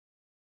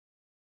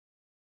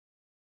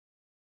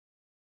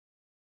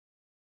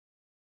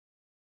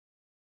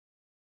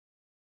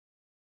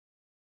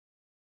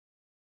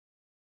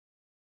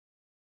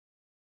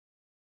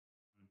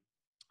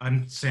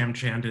I'm Sam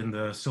Chandan,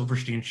 the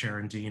Silverstein Chair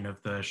and Dean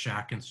of the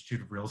Schack Institute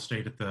of Real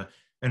Estate at the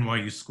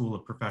NYU School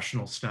of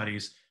Professional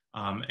Studies.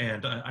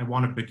 I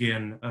want to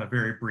begin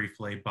very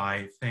briefly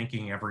by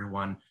thanking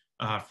everyone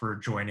for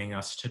joining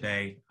us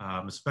today,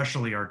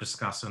 especially our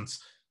discussants,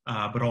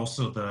 but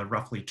also the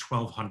roughly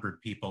 1,200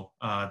 people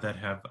that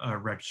have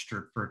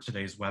registered for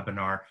today's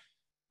webinar.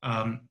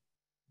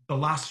 The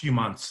last few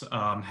months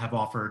have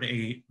offered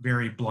a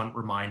very blunt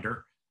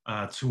reminder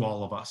to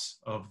all of us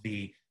of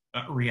the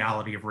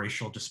reality of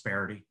racial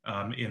disparity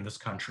in this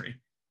country.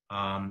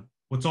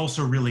 What's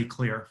also really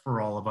clear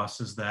for all of us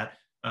is that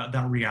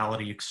that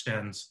reality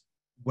extends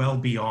well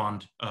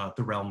beyond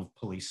the realm of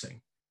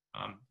policing.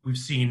 We've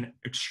seen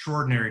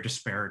extraordinary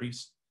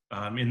disparities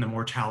in the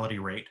mortality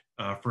rate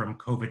from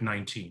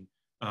COVID-19,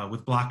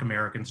 with Black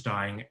Americans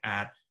dying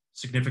at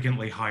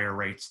significantly higher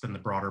rates than the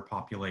broader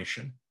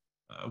population.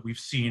 We've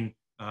seen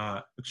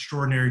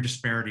extraordinary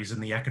disparities in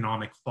the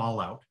economic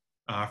fallout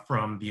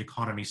from the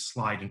economy's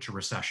slide into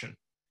recession,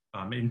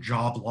 in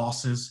job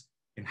losses,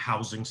 in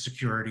housing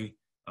security,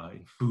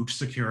 in food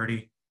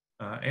security,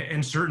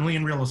 and certainly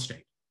in real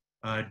estate.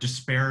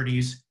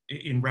 Disparities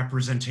in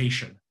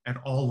representation at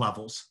all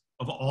levels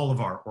of all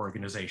of our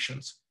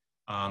organizations,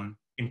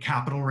 in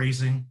capital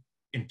raising,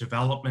 in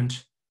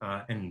development,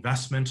 and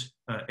investment,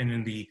 and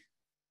in the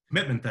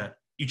commitment that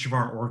each of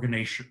our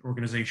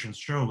organizations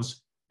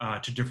shows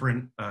to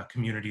different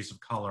communities of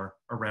color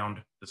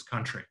around this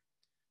country.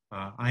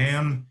 I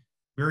am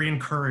very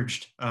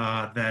encouraged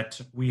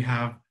that we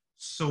have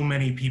so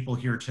many people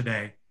here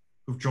today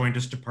who've joined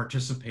us to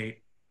participate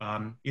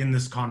in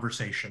this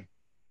conversation.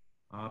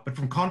 But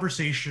from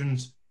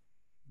conversations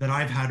that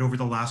I've had over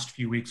the last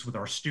few weeks with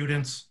our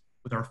students,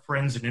 with our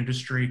friends in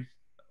industry,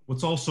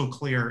 what's also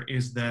clear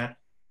is that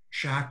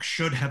Schack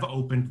should have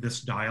opened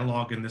this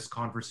dialogue and this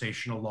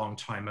conversation a long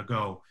time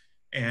ago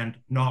and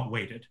not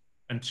waited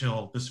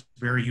until this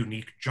very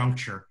unique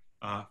juncture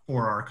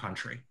for our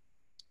country.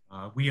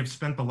 We have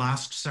spent the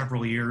last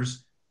several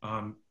years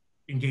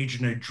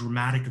engaged in a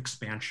dramatic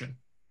expansion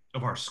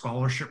of our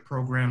scholarship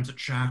programs at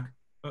Schack,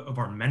 of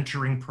our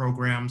mentoring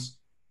programs.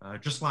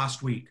 Just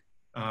last week,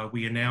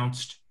 we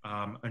announced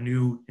a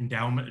new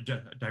endowment,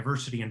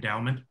 diversity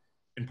endowment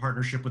in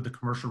partnership with the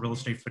Commercial Real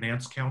Estate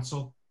Finance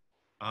Council,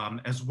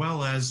 as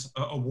well as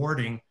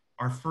awarding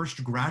our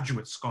first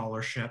graduate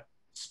scholarship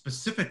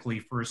specifically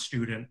for a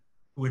student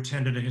who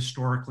attended a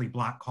historically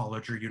Black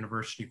college or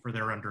university for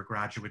their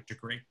undergraduate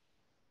degree.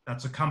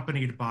 That's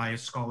accompanied by a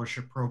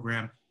scholarship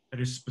program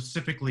that is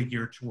specifically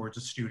geared towards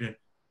a student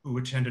who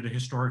attended a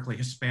historically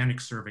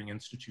Hispanic serving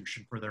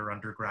institution for their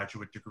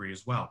undergraduate degree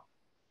as well.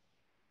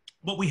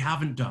 What we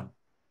haven't done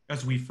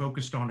as we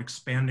focused on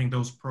expanding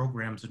those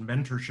programs and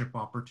mentorship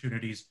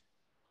opportunities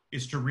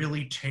is to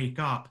really take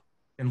up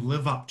and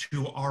live up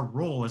to our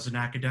role as an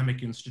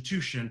academic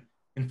institution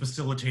in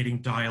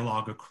facilitating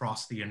dialogue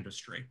across the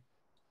industry.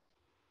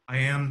 I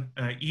am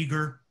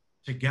eager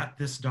to get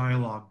this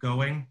dialogue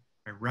going.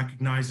 I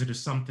recognize it as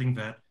something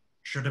that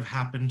should have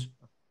happened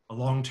a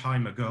long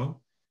time ago.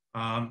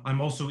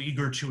 I'm also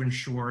eager to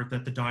ensure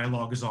that the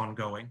dialogue is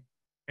ongoing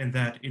and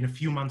that in a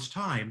few months'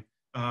 time,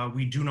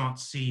 we do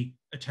not see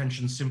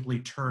attention simply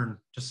turn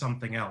to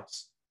something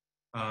else.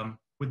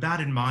 With that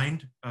in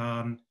mind,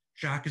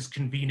 Schack is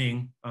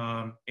convening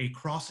a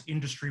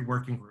cross-industry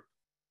working group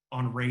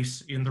on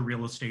race in the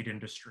real estate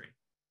industry.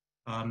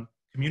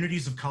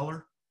 Communities of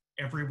color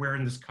everywhere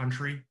in this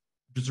country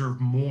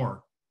deserve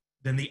more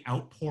than the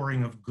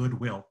outpouring of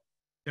goodwill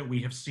that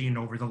we have seen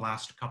over the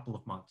last couple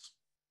of months.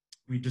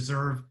 We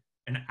deserve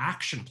an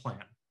action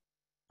plan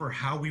for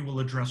how we will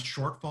address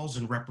shortfalls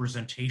in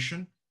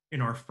representation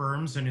in our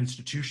firms and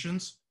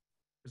institutions,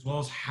 as well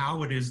as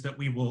how it is that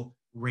we will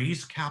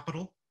raise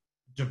capital,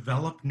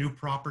 develop new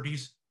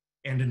properties,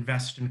 and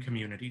invest in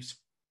communities.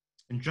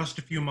 In just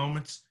a few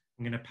moments,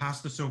 I'm going to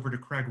pass this over to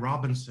Craig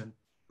Robinson,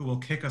 who will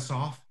kick us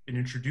off in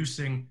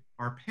introducing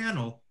our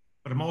panel,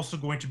 but I'm also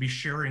going to be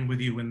sharing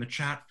with you in the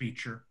chat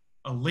feature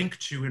a link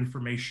to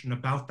information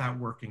about that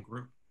working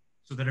group,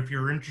 so that if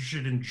you're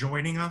interested in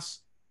joining us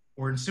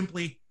or in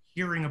simply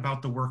hearing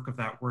about the work of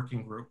that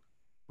working group,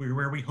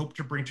 where we hope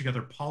to bring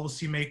together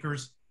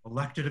policymakers,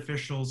 elected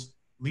officials,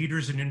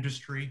 leaders in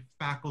industry,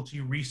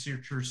 faculty,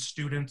 researchers,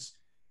 students,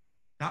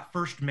 that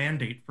first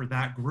mandate for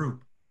that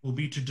group will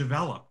be to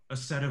develop a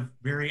set of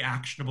very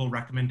actionable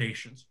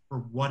recommendations for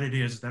what it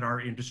is that our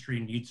industry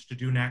needs to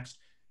do next,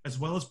 as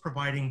well as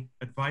providing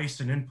advice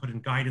and input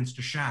and guidance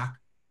to Schack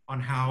on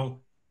how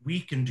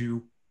we can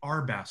do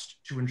our best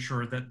to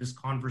ensure that this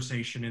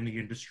conversation in the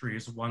industry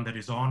is one that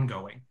is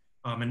ongoing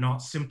and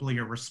not simply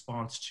a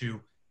response to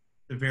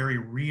the very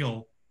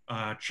real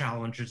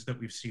challenges that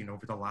we've seen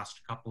over the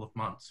last couple of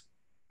months.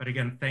 But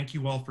again, thank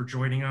you all for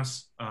joining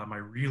us. I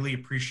really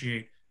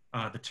appreciate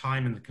the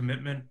time and the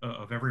commitment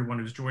of everyone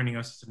who's joining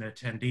us as an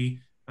attendee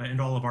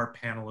and all of our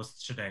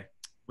panelists today.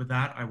 With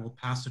that, I will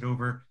pass it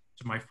over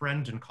to my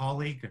friend and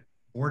colleague,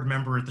 board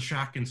member at the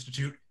Schack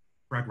Institute,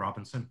 Craig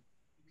Robinson.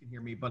 You can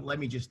hear me, but let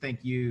me just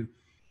thank you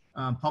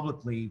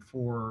publicly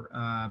for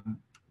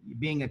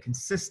being a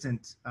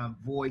consistent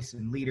voice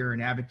and leader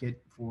and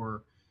advocate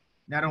for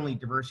not only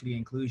diversity and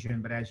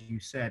inclusion, but as you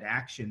said,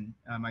 action.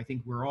 I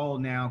think we're all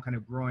now kind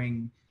of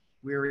growing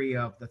weary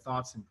of the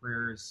thoughts and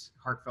prayers,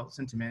 heartfelt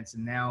sentiments,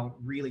 and now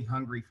really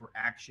hungry for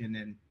action.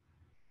 And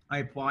I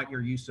applaud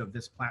your use of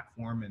this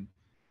platform and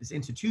this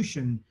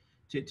institution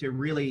to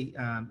really,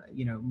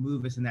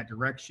 move us in that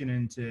direction.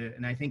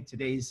 And I think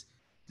today's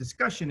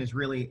discussion is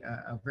really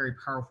a very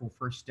powerful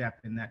first step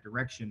in that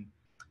direction.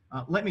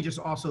 Let me just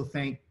also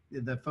thank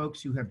the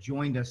folks who have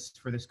joined us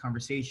for this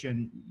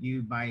conversation.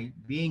 You, by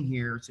being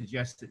here,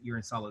 suggests that you're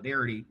in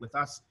solidarity with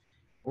us,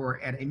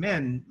 or at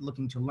Amen,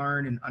 looking to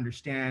learn and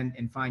understand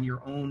and find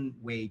your own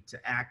way to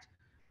act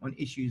on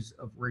issues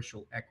of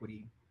racial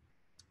equity.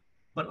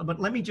 But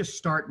let me just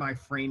start by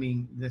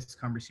framing this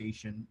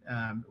conversation.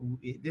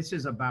 This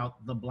is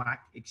about the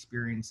Black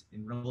experience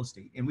in real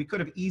estate, and we could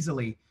have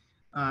easily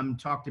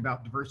talked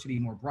about diversity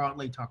more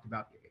broadly, talked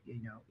about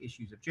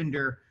issues of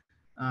gender.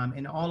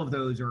 And all of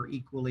those are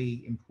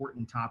equally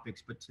important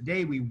topics. But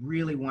today we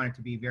really wanted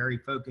to be very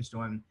focused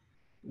on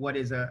what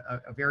is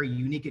a very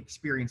unique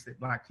experience that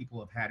Black people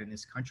have had in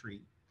this country,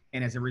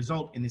 and as a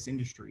result in this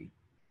industry.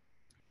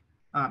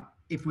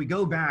 If we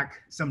go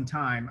back some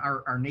time,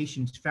 our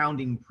nation's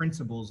founding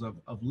principles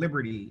of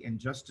liberty and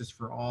justice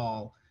for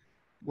all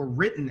were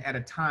written at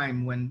a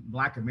time when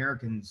Black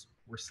Americans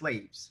were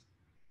slaves.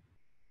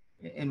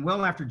 And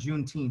well after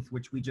Juneteenth,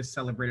 which we just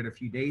celebrated a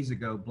few days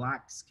ago,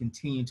 Blacks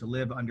continue to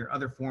live under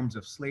other forms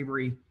of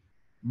slavery,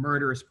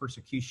 murderous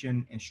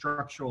persecution, and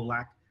structural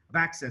lack of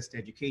access to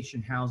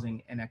education,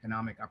 housing, and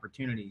economic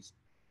opportunities.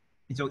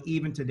 And so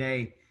even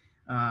today,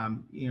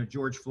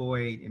 George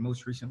Floyd and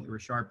most recently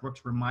Rayshard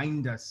Brooks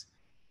remind us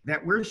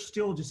that we're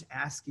still just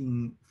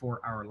asking for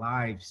our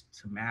lives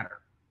to matter,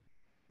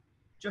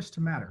 just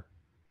to matter.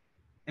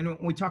 And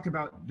when we talk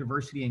about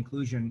diversity and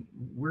inclusion,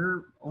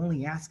 we're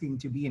only asking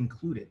to be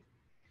included.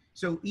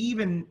 So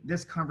even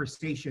this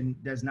conversation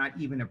does not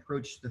even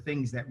approach the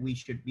things that we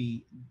should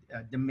be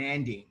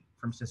demanding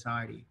from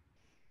society.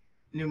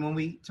 And when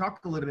we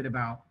talk a little bit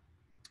about,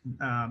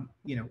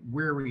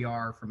 where we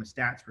are from a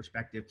stats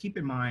perspective, keep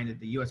in mind that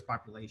the US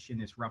population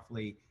is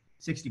roughly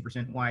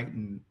 60% white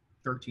and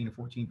 13 or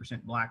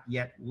 14% Black,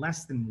 yet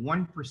less than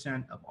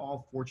 1% of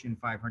all Fortune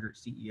 500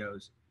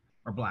 CEOs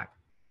are Black,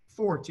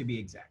 4 to be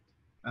exact.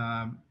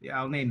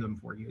 I'll name them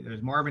for you.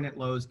 There's Marvin at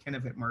Lowe's,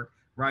 Kenneth at Merck,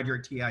 Roger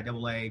at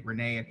TIAA,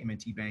 Renee at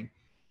M&T Bank,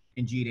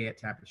 and Jide at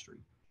Tapestry.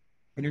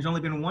 And there's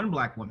only been one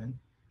Black woman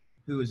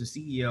who is a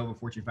CEO of a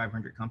Fortune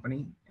 500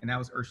 company, and that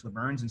was Ursula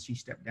Burns, and she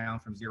stepped down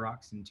from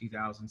Xerox in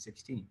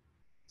 2016.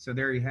 So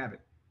there you have it.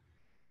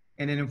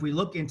 And then if we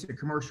look into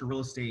commercial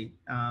real estate,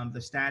 the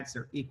stats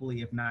are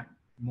equally, if not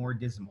more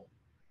dismal.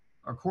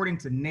 According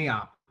to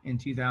NAIOP in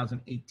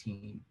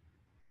 2018,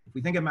 if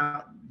we think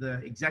about the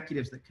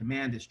executives that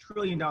command this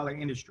trillion-dollar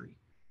industry,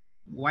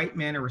 white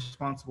men are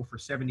responsible for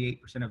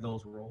 78% of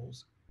those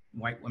roles,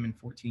 white women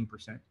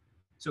 14%.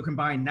 So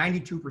combined,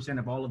 92%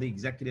 of all of the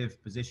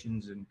executive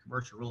positions in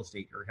commercial real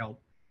estate are held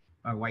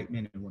by white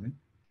men and women,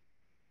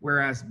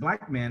 whereas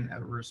Black men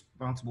are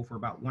responsible for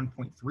about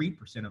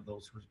 1.3% of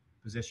those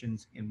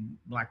positions, and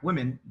Black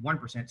women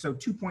 1%. So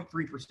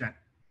 2.3%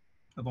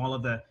 of all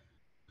of the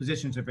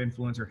positions of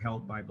influence are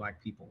held by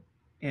Black people.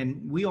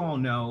 And we all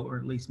know, or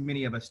at least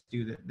many of us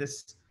do, that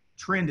this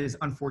trend is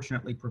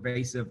unfortunately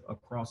pervasive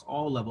across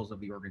all levels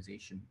of the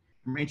organization,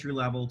 from entry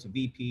level to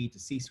VP to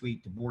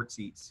C-suite to board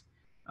seats.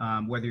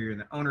 Whether you're in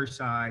the owner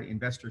side,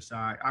 investor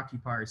side,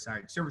 occupier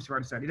side, service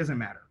provider side, it doesn't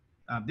matter.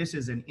 This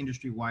is an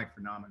industry-wide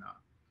phenomenon.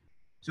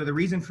 So the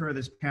reason for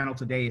this panel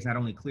today is not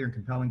only clear and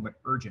compelling, but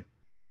urgent.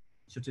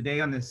 So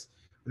today on this,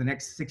 for the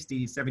next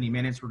 60, 70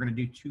 minutes, we're gonna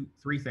do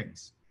three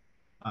things.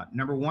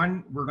 Number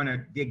one, we're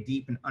gonna dig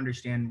deep and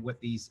understand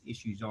what these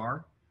issues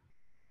are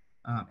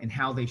and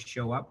how they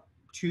show up.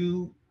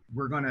 Two,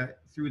 we're gonna,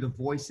 through the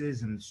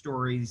voices and the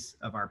stories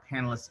of our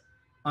panelists,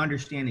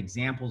 understand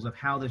examples of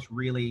how this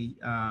really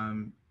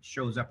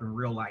shows up in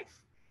real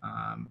life.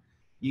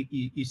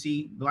 You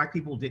see, Black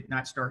people did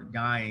not start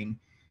dying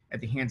at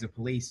the hands of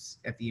police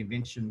with the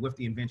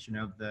invention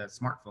of the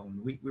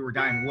smartphone. We were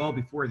dying well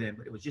before then,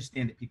 but it was just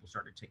then that people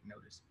started to take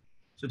notice.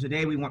 So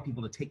today we want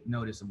people to take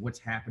notice of what's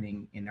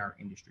happening in our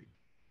industry.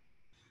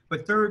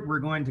 But third, we're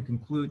going to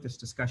conclude this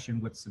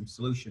discussion with some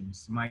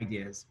solutions, some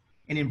ideas,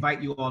 and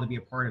invite you all to be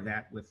a part of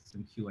that with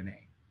some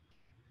Q&A.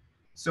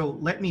 So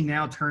let me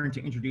now turn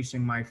to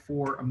introducing my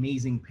four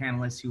amazing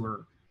panelists who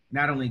are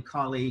not only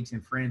colleagues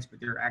and friends, but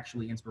they're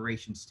actually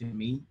inspirations to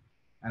me.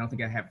 I don't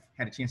think I have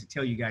had a chance to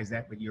tell you guys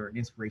that, but you're an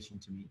inspiration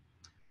to me.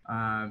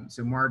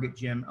 So Margaret,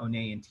 Jim,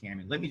 Onay, and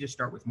Tammy. Let me just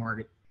start with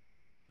Margaret.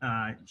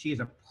 She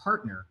is a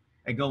partner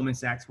at Goldman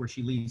Sachs, where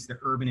she leads the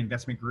Urban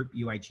Investment Group,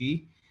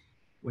 UIG,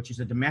 which is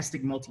a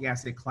domestic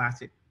multi-asset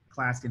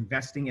class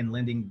investing and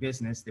lending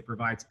business that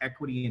provides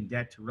equity and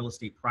debt to real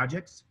estate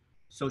projects,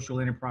 social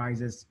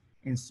enterprises,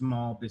 and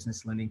small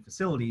business lending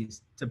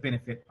facilities to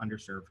benefit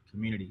underserved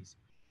communities.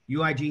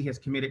 UIG has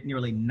committed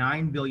nearly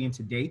 $9 billion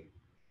to date,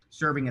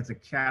 serving as a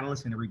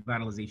catalyst in the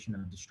revitalization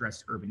of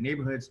distressed urban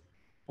neighborhoods,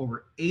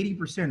 over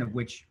 80% of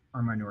which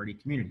our minority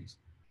communities.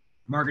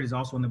 Margaret is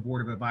also on the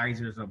board of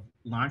advisors of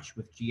Launch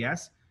with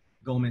GS,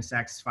 Goldman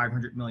Sachs'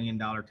 $500 million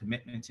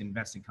commitment to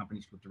invest in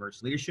companies with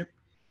diverse leadership.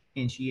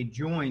 And she had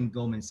joined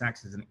Goldman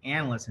Sachs as an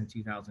analyst in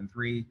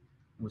 2003,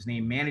 was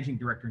named managing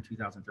director in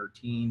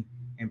 2013,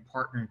 and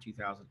partner in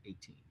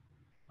 2018.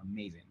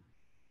 Amazing.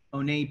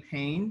 Onay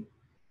Payne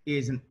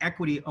is an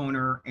equity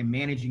owner and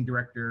managing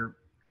director,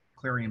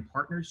 Clarion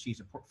Partners. She's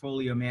a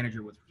portfolio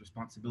manager with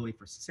responsibility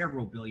for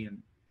several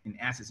billion in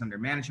assets under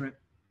management.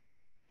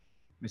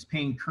 Ms.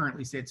 Payne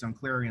currently sits on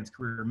Clarion's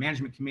Career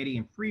Management Committee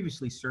and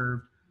previously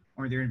served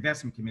on their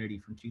investment committee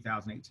from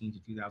 2018 to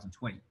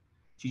 2020.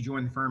 She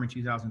joined the firm in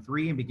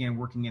 2003 and began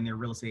working in their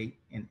real estate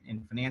and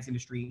finance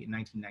industry in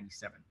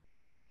 1997.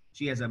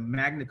 She has a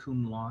magna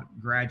cum laude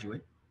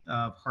graduate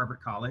of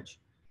Harvard College,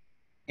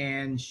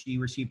 and she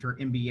received her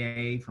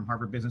MBA from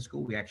Harvard Business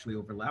School. We actually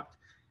overlapped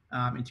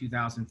in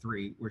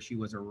 2003, where she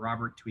was a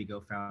Robert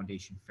Twigo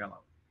Foundation Fellow.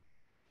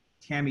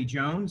 Tammy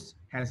Jones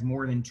has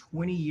more than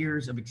 20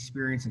 years of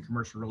experience in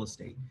commercial real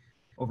estate.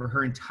 Over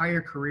her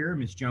entire career,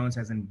 Ms. Jones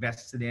has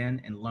invested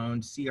in and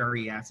loaned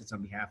CRE assets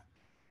on behalf of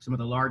some of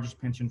the largest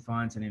pension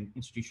funds and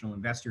institutional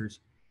investors,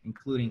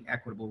 including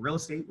Equitable Real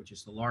Estate, which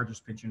is the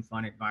largest pension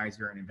fund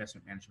advisor and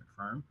investment management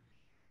firm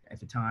at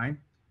the time,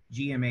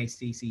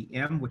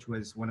 GMACCM, which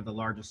was one of the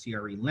largest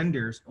CRE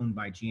lenders owned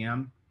by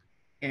GM,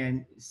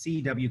 and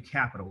CW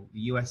Capital,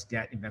 the US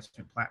debt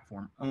investment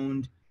platform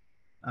owned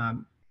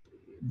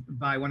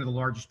by one of the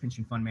largest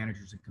pension fund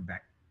managers in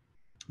Quebec.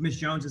 Ms.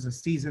 Jones is a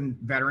seasoned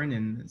veteran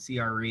in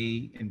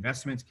CRE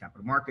investments,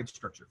 capital markets,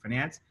 structured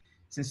finance.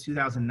 Since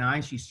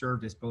 2009, she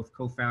served as both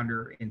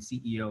co-founder and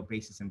CEO of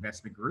Basis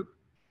Investment Group,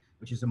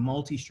 which is a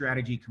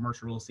multi-strategy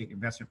commercial real estate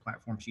investment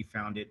platform she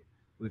founded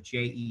with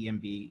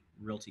JEMB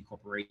Realty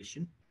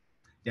Corporation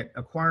that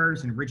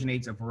acquires and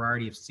originates a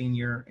variety of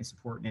senior and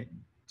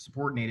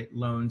subordinated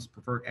loans,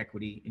 preferred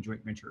equity, and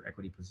joint venture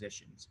equity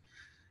positions.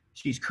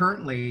 She's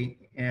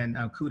currently, and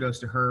kudos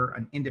to her,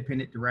 an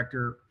independent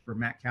director for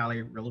Matt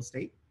Calley Real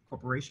Estate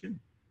Corporation.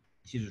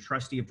 She's a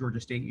trustee of Georgia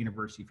State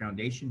University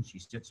Foundation. She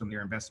sits on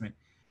their investment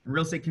and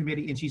real estate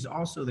committee, and she's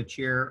also the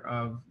chair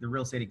of the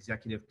Real Estate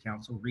Executive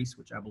Council, REIS,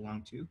 which I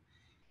belong to,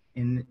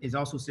 and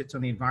also sits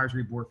on the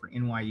advisory board for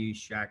NYU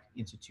Schack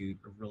Institute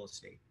of Real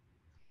Estate.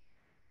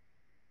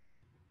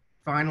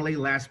 Finally,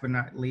 last but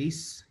not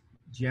least,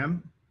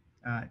 Jim.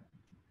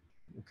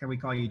 Can we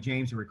call you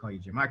James or we call you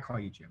Jim? I call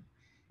you Jim.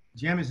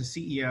 Jim is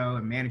the CEO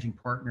and managing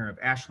partner of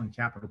Asland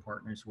Capital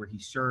Partners, where he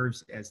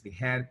serves as the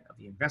head of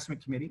the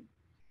investment committee.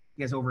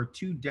 He has over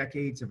 2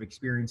 decades of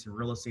experience in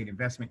real estate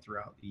investment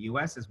throughout the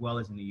US as well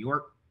as in New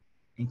York,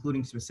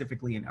 including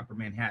specifically in Upper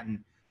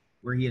Manhattan,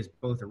 where he is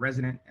both a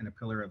resident and a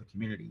pillar of the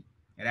community.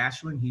 At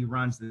Asland, he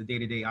runs the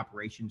day-to-day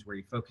operations where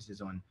he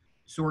focuses on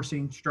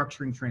sourcing,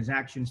 structuring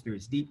transactions through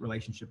his deep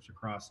relationships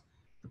across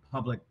the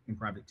public and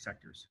private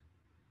sectors.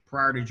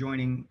 Prior to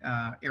joining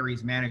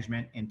Ares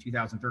Management in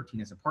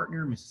 2013 as a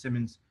partner, Ms.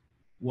 Simmons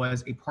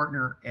was a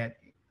partner at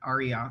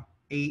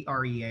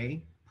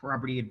AREA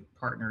Property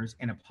Partners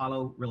and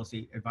Apollo Real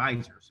Estate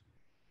Advisors.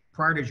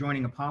 Prior to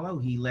joining Apollo,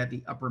 he led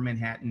the Upper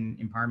Manhattan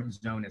Empowerment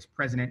Zone as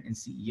president and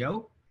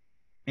CEO,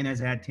 and has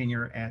had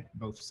tenure at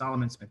both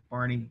Solomon Smith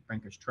Barney,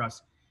 Bankers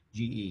Trust,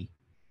 GE.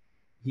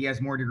 He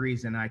has more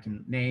degrees than I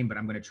can name, but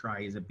I'm going to try.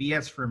 He has a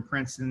BS from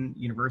Princeton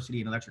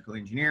University in Electrical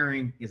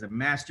Engineering. He has a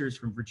master's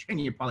from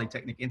Virginia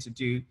Polytechnic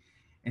Institute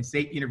and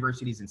State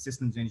Universities in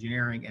Systems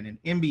Engineering, and an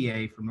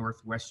MBA from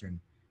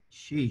Northwestern.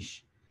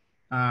 Sheesh.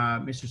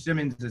 Mr.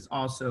 Simmons is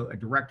also a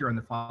director on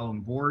the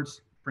following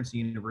boards: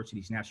 Princeton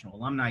University's National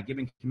Alumni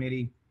Giving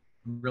Committee,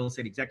 Real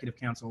Estate Executive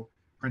Council,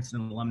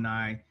 Princeton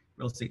Alumni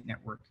Real Estate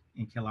Network,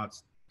 and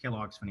Kellogg's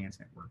Finance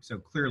Network. So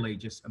clearly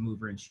just a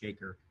mover and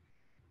shaker.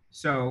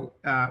 So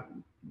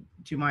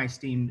to my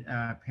esteemed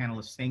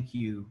panelists, thank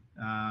you.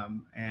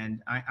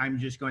 And I'm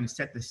just going to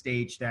set the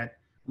stage that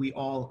we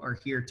all are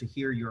here to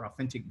hear your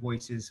authentic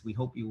voices. We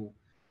hope you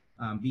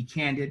will be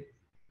candid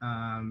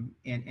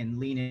and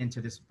lean into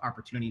this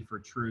opportunity for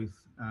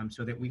truth,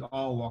 so that we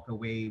all walk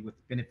away with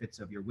the benefits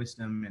of your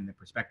wisdom and the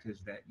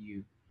perspectives that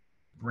you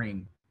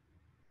bring.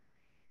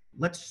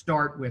 Let's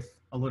start with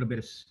a little bit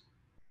of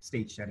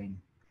stage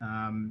setting.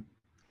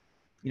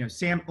 You know,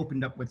 Sam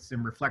opened up with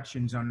some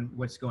reflections on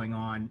what's going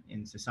on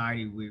in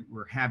society.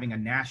 We're having a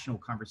national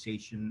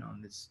conversation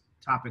on this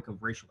topic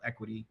of racial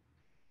equity.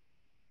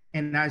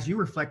 And as you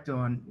reflect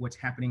on what's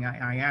happening,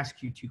 I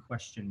ask you 2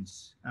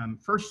 questions.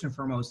 First and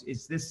foremost,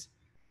 is this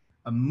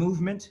a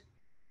movement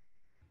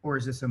or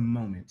is this a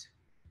moment?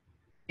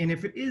 And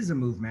if it is a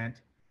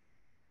movement,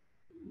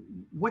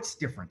 what's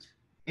different?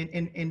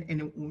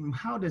 And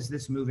how does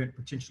this movement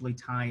potentially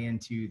tie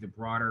into the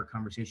broader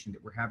conversation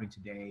that we're having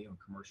today on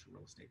commercial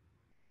real estate?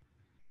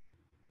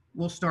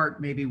 We'll start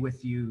maybe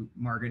with you,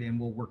 Margaret, and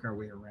we'll work our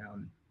way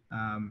around.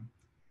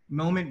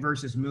 Moment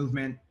versus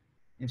movement.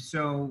 If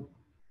so,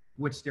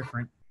 what's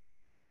different?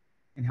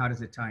 And how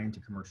does it tie into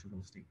commercial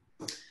real estate?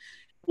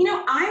 You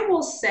know, I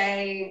will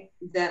say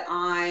that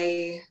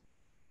I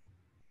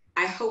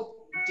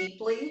hope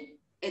deeply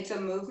it's a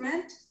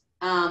movement.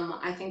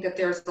 I think that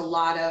there's a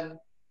lot of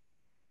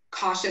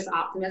cautious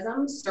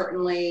optimism.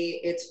 Certainly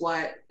it's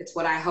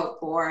what I hope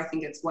for. I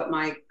think it's what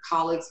my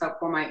colleagues hope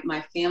for,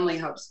 my family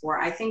hopes for.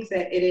 I think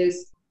that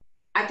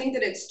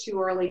it's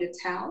too early to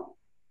tell.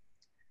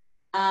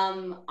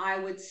 I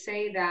would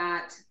say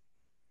that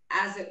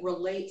as it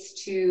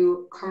relates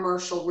to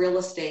commercial real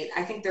estate,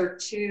 I think there are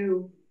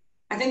two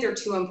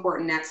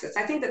important nexus.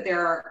 I think that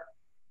there are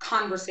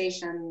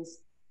conversations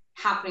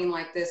happening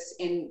like this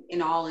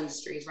in all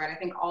industries, right? I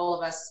think all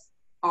of us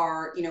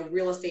are,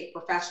 real estate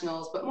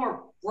professionals, but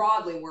more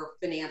broadly, we're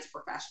finance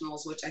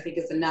professionals, which I think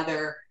is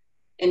another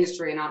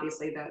industry. And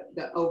obviously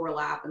the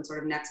overlap and sort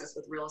of nexus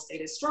with real estate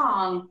is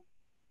strong.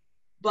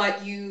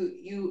 But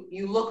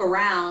you look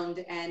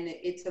around and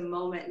it's a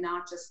moment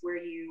not just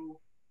where you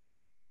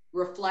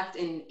reflect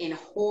in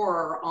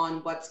horror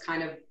on what's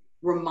kind of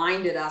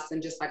reminded us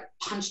and just like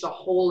punched a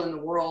hole in the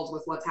world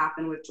with what's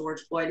happened with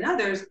George Floyd and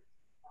others,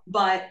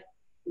 but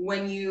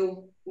when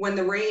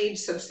the rage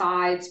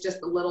subsides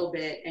just a little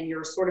bit and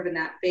you're sort of in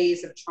that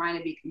phase of trying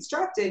to be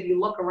constructive, you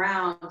look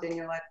around and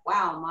you're like,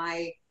 wow,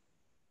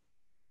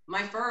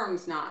 my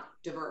firm's not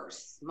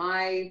diverse,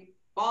 my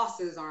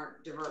bosses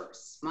aren't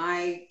diverse,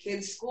 my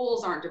kids'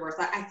 schools aren't diverse.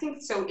 I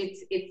think so.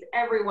 It's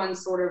everyone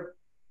sort of,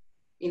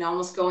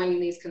 almost going in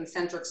these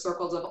concentric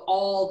circles of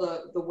all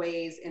the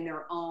ways in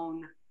their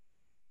own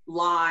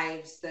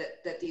lives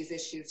that these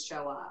issues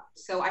show up.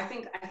 So I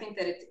think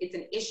that it's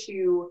an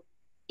issue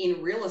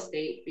in real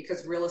estate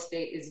because real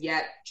estate is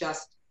yet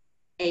just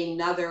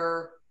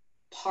another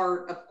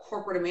part of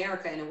corporate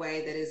America in a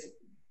way that is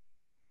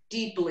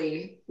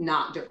deeply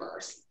not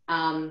diverse.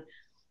 I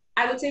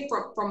would say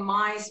from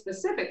my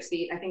specific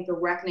seat, I think the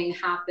reckoning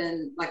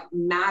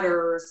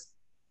matters.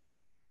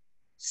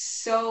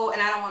 So,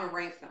 and I don't want to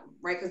rank them,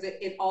 right? Because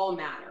it all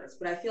matters.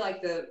 But I feel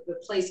like the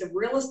place of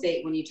real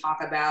estate, when you talk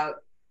about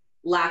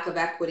lack of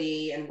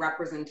equity and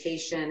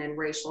representation and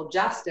racial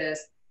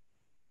justice,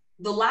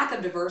 the lack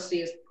of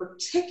diversity is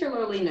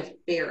particularly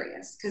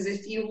nefarious. Because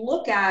if you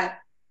look at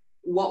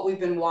what we've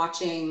been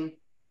watching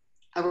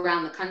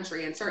around the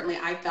country, and certainly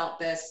I felt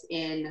this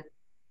in,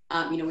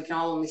 we can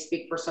all only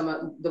speak for some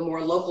of the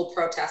more local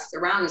protests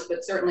around us,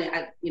 but certainly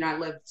I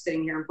live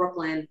sitting here in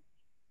Brooklyn,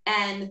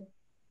 and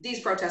these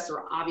protests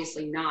are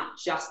obviously not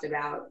just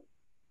about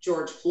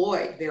George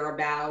Floyd. They're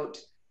about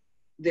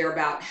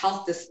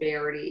health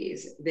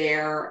disparities.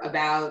 They're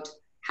about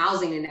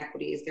housing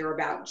inequities. They're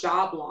about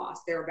job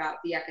loss. They're about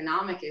the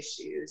economic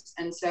issues.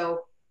 And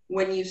so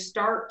when you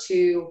start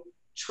to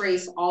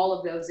trace all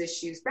of those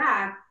issues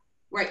back,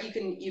 right, you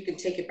can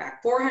take it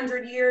back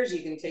 400 years,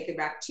 you can take it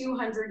back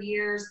 200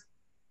 years.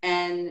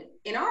 And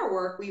in our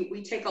work,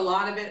 we take a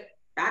lot of it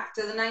back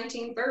to the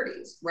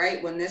 1930s,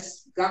 right? When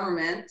this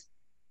government,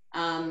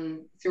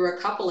 through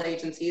a couple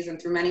agencies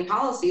and through many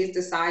policies,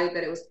 decided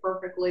that it was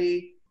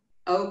perfectly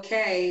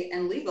okay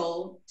and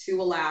legal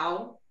to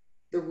allow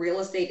the real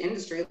estate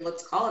industry,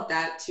 let's call it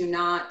that, to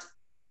not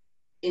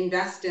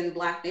invest in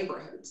Black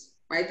neighborhoods,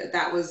 right?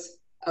 That was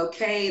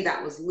okay,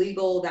 that was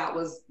legal, that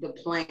was the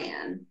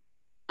plan.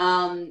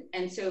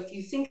 And so if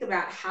you think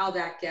about how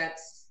that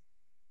gets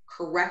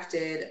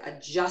corrected,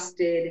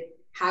 adjusted,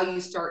 how you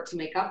start to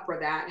make up for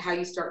that, how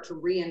you start to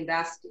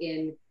reinvest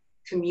in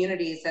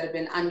communities that have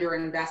been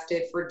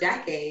underinvested for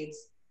decades,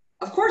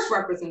 of course,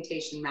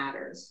 representation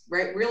matters,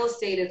 right? Real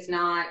estate, it's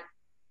not,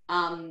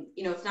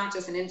 it's not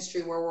just an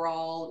industry where we're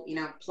all,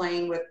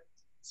 playing with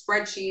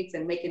spreadsheets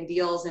and making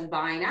deals and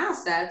buying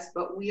assets,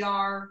 but we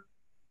are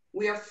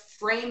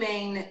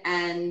framing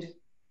and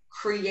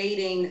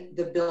creating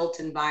the built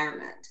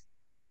environment,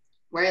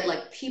 right?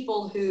 Like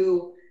people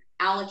who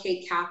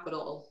allocate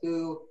capital,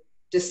 who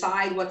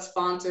decide what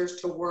sponsors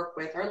to work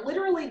with, are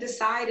literally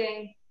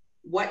deciding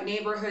what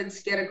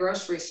neighborhoods get a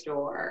grocery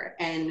store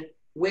and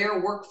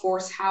where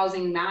workforce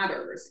housing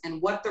matters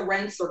and what the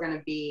rents are going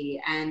to be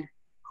and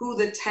who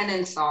the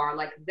tenants are.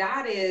 Like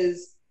that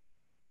is,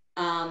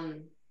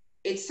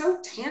 it's so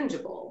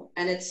tangible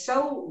and it's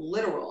so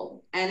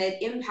literal, and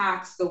it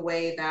impacts the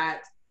way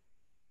that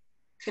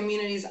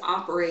communities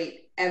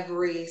operate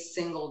every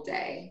single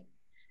day.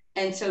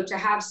 And so to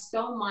have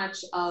so much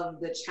of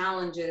the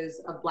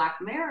challenges of Black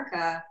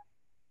America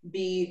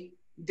be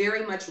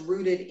very much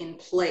rooted in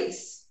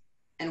place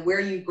and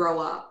where you grow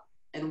up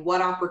and what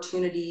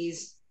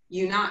opportunities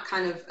you not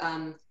kind of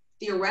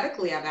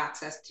theoretically have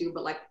access to,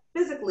 but like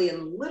physically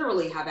and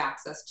literally have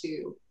access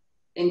to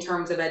in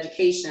terms of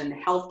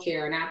education,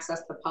 healthcare, and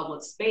access to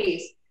public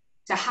space,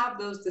 to have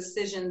those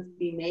decisions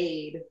be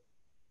made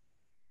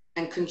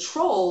and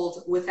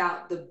controlled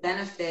without the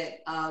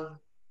benefit of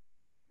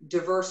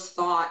diverse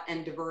thought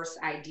and diverse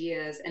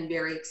ideas, and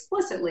very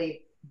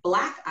explicitly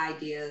Black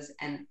ideas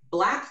and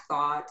Black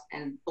thought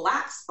and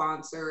Black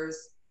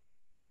sponsors,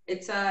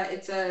 it's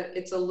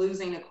a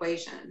losing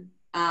equation.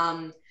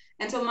 And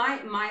so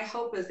my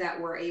hope is that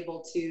we're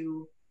able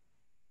to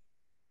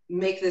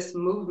make this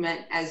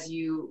movement, as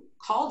you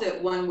called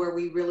it, one where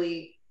we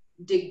really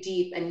dig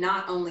deep and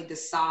not only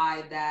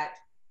decide that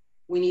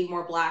we need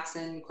more Blacks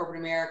in corporate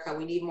America,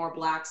 we need more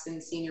Blacks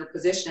in senior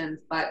positions,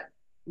 but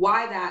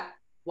why that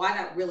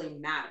really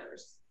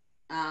matters.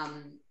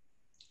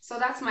 So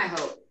that's my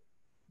hope.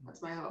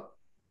 That's my hope.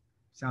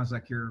 Sounds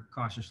like you're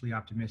cautiously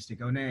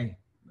optimistic. Onay,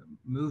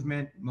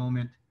 movement,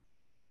 moment.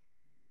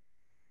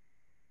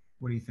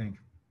 What do you think?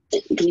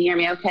 Can you hear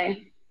me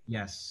okay?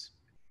 Yes.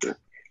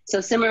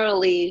 So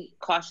similarly,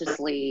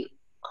 cautiously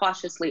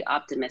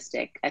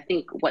optimistic. I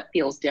think what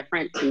feels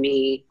different to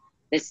me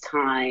this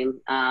time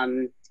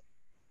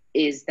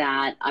is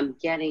that I'm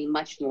getting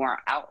much more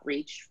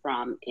outreach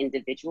from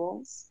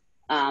individuals,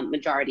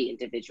 majority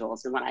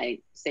individuals. And when I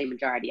say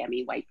majority, I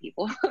mean white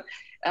people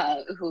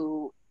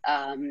who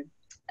are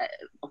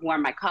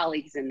my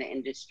colleagues in the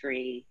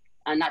industry,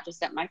 not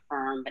just at my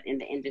firm, but in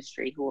the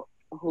industry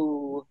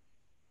who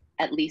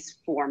at least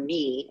for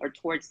me or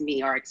towards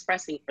me are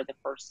expressing for the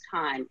first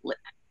time,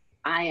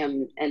 I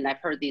am, and I've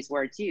heard these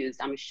words used,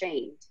 I'm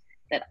ashamed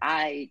that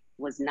I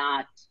was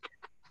not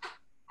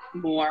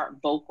more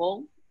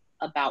vocal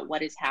about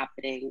what is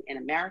happening in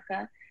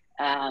America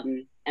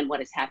and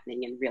what is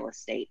happening in real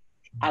estate.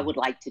 I would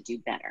like to do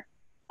better.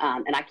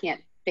 And I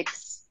can't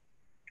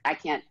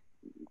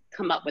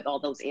come up with all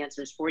those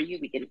answers for you.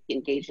 We can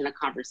engage in a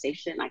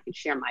conversation. I can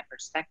share my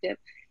perspective.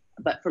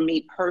 But for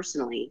me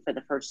personally, for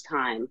the first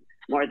time,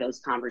 more of those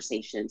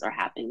conversations are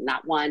happening.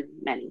 Not one,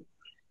 many.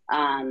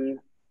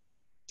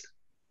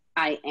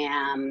 I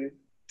am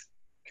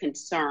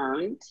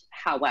concerned,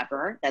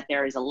 however, that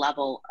there is a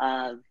level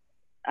of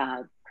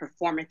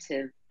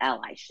performative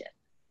allyship.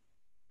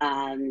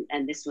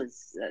 And this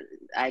was,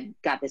 I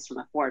got this from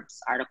a Forbes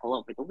article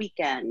over the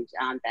weekend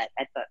that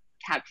I thought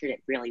captured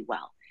it really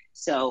well.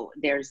 So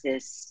there's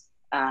this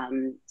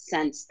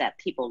sense that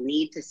people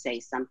need to say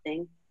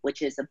something,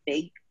 which is a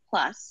big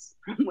plus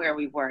from where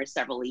we were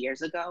several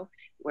years ago,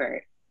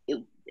 where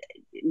it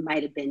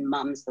might have been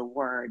mum's the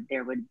word.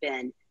 There would have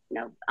been,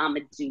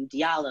 Amadou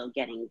Diallo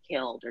getting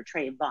killed or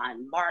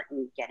Trayvon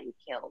Martin getting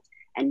killed,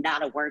 and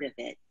not a word of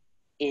it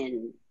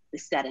in the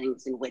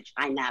settings in which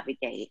I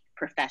navigate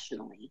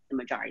professionally the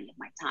majority of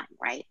my time,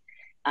 right?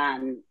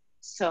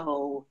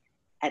 So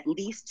at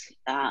least,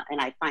 and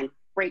I find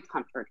great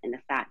comfort in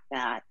the fact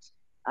that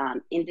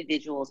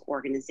individuals,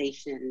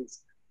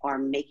 organizations are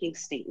making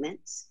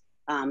statements,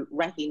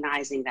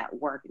 recognizing that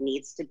work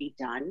needs to be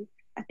done.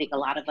 I think a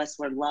lot of us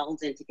were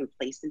lulled into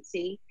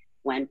complacency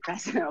when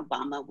President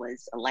Obama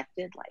was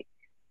elected, like,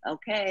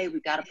 okay,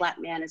 we got a Black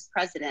man as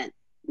president,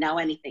 now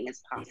anything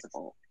is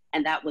possible.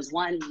 And that was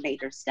one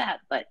major step,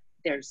 but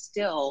there's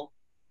still,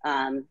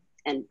 and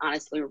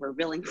honestly, we're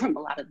reeling from a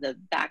lot of the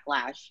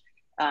backlash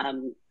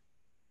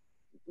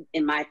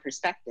in my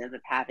perspective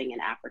of having an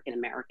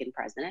African-American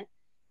president.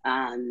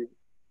 And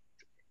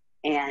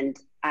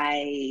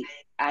I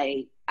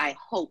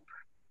hope,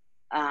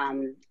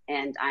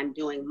 and I'm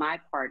doing my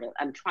part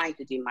I'm trying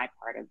to do my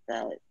part of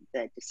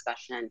the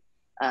discussion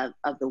of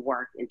the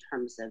work in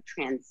terms of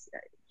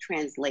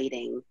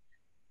translating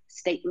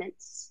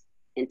statements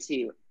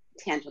into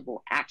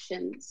tangible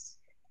actions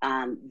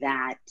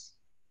that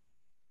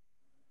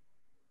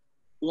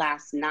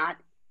last not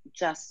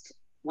just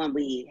when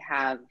we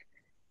have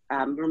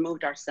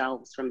removed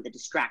ourselves from the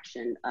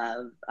distraction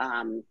of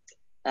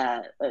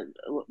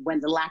when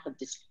the lack of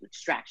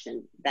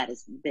distraction that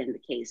has been the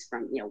case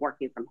from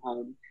working from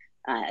home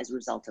as a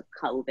result of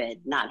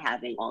COVID, not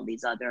having all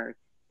these other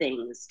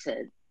things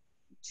to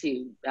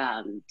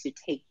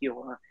take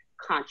your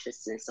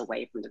consciousness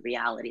away from the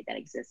reality that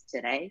exists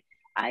today.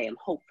 I am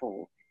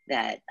hopeful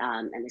that,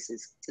 and this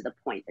is to the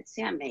point that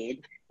Sam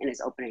made in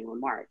his opening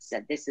remarks,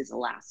 that this is a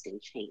lasting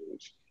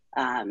change.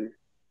 I'm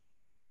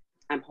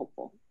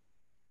hopeful.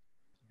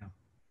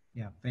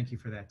 Yeah, thank you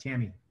for that.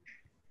 Tammy.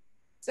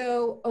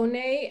 So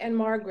Onay and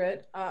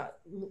Margaret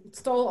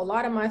stole a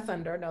lot of my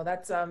thunder. No,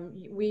 that's,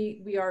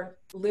 we are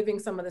living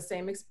some of the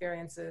same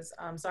experiences.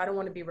 So I don't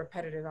want to be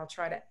repetitive. I'll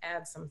try to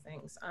add some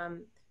things.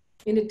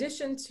 In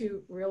addition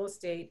to real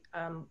estate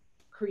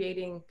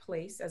creating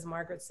place, as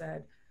Margaret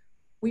said,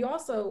 we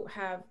also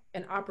have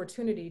an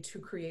opportunity to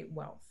create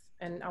wealth.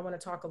 And I want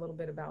to talk a little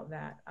bit about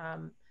that.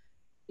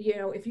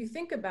 If you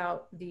think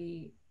about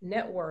the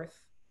net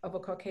worth of a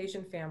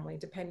Caucasian family,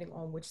 depending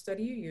on which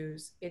study you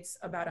use, it's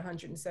about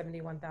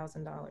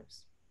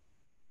 $171,000.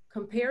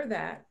 Compare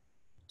that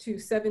to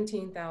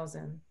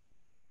 $17,000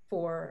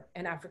 for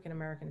an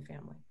African-American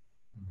family.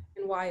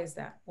 And why is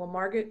that? Well,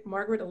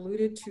 Margaret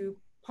alluded to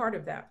part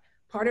of that.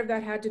 Part of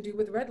that had to do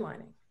with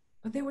redlining,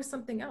 but there was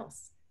something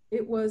else.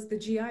 It was the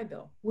GI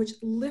Bill, which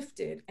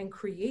lifted and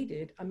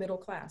created a middle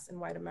class in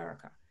white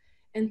America.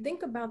 And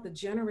think about the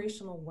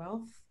generational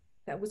wealth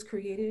that was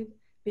created,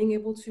 being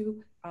able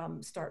to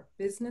start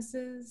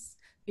businesses,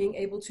 being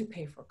able to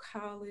pay for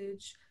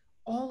college,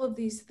 all of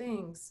these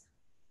things,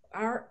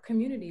 our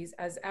communities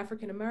as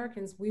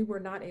African-Americans, we were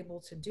not able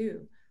to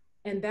do.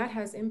 And that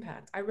has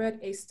impact. I read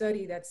a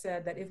study that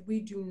said that if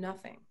we do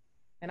nothing,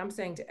 and I'm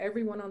saying to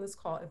everyone on this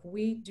call, if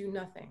we do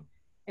nothing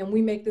and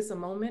we make this a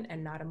moment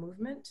and not a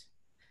movement,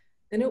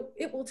 then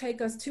it will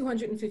take us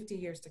 250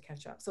 years to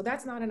catch up. So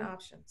that's not an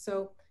option.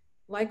 So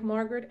like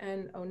Margaret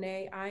and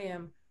Onay, I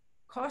am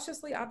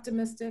cautiously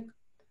optimistic,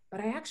 but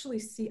I actually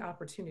see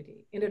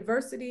opportunity. In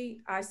adversity,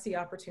 I see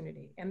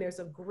opportunity. And there's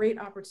a great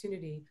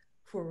opportunity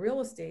for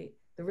real estate,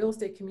 the real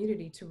estate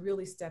community to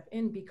really step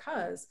in,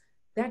 because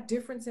that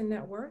difference in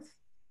net worth,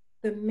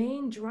 the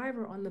main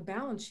driver on the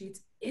balance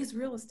sheets is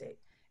real estate.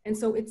 And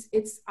so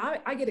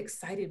I get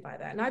excited by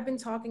that. And I've been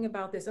talking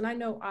about this, and I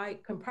know I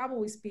can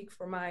probably speak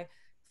for my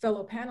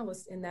fellow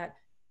panelists in that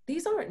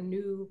these aren't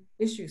new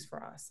issues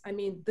for us. I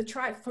mean,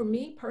 for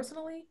me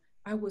personally,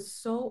 I was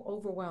so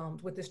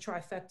overwhelmed with this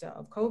trifecta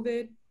of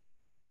COVID,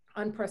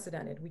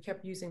 unprecedented. We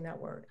kept using that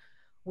word,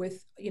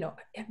 with,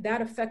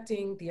 that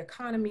affecting the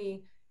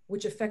economy,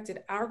 which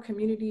affected our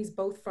communities,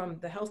 both from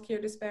the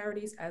healthcare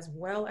disparities as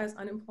well as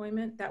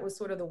unemployment. That was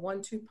sort of the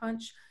 1-2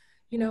 punch,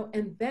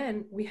 and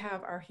then we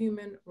have our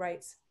human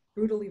rights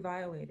brutally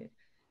violated.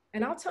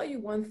 And I'll tell you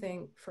one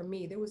thing, for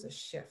me, there was a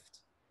shift.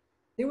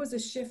 There was a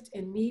shift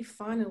in me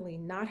finally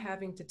not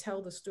having to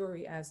tell the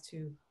story as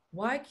to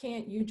why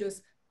can't you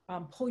just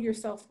pull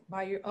yourself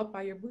up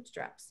by your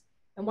bootstraps?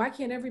 And why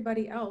can't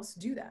everybody else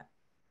do that?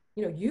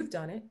 You've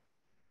done it.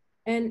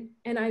 And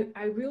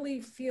I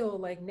really feel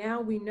like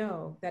now we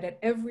know that at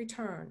every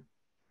turn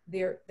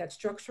that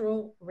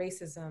structural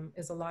racism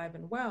is alive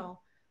and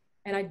well.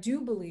 And I do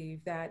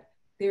believe that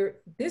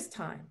this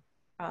time,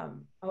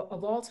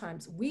 of all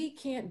times, we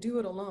can't do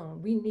it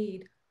alone. We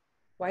need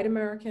white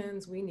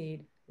Americans, we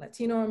need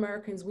Latino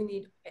Americans, we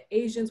need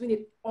Asians, we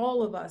need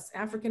all of us,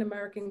 African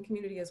American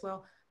community as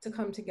well, to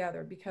come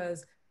together,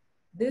 because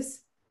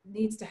this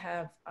needs to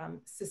have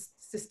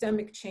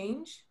systemic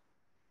change.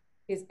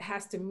 It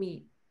has to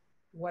meet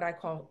what I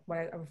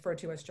refer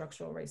to as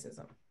structural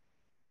racism.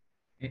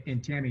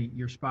 And Tammy,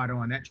 you're spot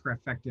on. That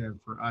trifecta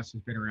for us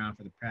has been around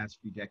for the past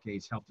few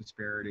decades: health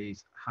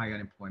disparities, high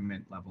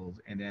unemployment levels,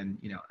 and then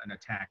an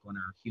attack on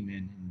our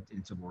human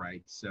and civil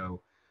rights.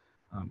 So,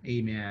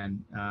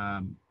 amen.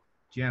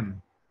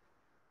 Jim,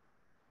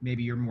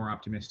 maybe you're more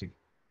optimistic.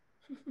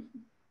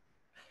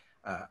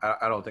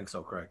 I don't think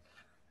so, Craig.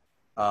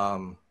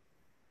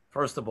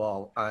 First of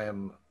all, I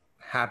am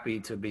happy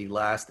to be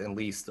last and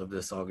least of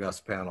this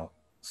august panel.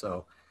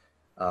 So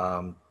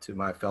to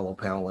my fellow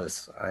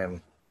panelists,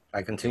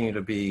 I continue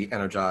to be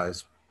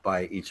energized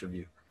by each of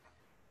you.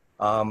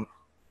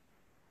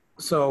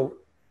 So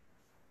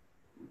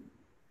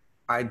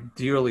I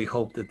dearly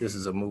hope that this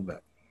is a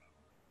movement.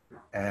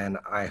 And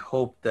I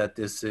hope that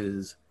this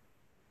is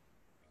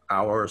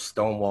our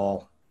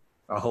Stonewall.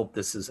 I hope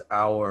this is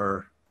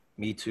our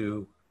Me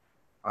Too.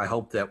 I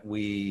hope that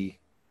we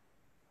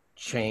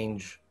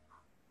change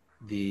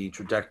the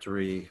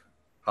trajectory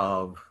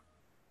of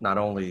not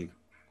only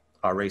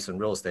our race in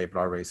real estate, but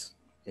our race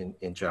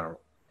in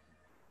general.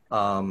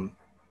 I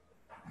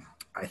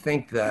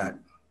think that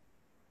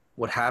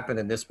what happened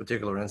in this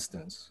particular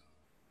instance,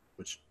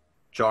 which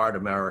jarred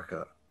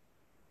America,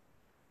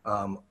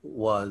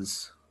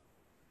 was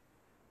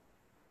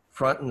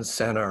front and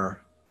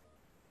center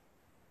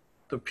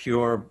the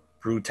pure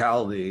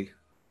brutality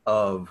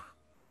of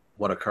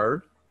what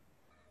occurred,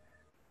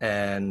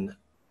 and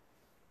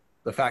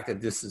the fact that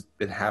this has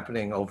been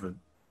happening over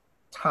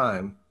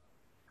time.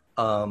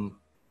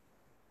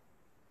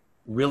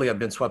 Really have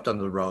been swept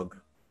under the rug.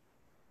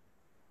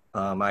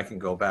 I can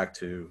go back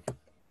to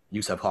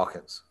Yusef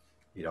Hawkins,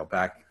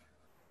 back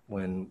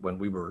when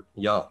we were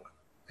young,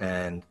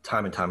 and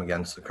time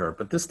again this occurred.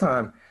 But this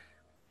time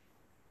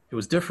it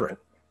was different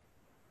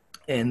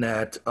in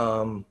that,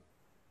 I've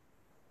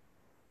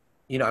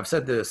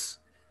said this: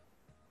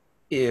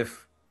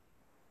 if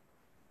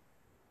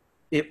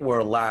it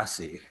were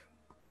Lassie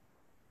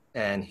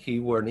and he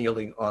were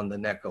kneeling on the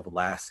neck of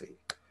Lassie,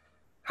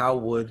 how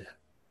would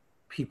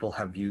people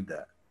have viewed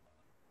that?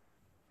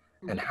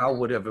 And how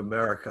would have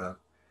America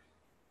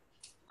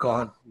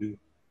gone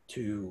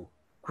to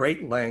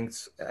great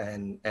lengths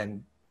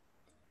and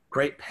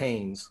great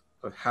pains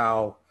of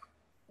how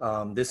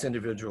this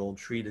individual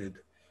treated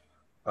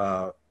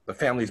the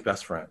family's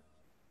best friend?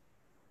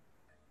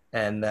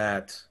 And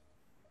that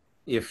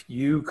if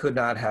you could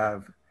not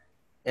have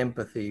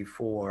empathy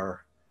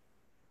for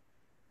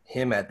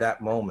him at that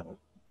moment,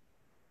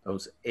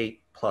 those 8+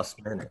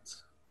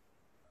 minutes,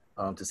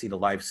 to see the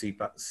life seep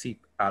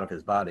out of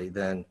his body,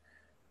 then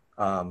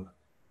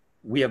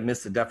we have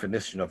missed the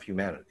definition of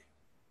humanity,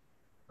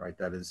 right?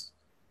 That is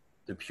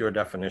the pure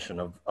definition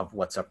of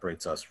what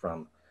separates us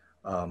from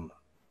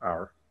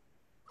our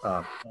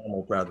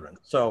animal brethren.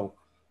 So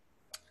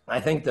I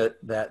think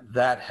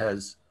that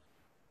has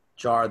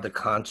jarred the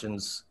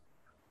conscience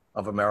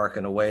of America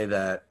in a way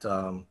that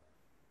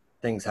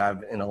things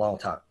have not in a long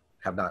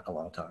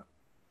time.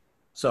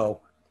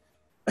 So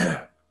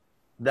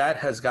that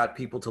has got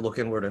people to look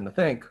inward and to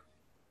think,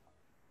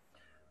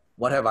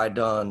 what have I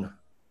done?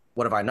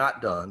 What have I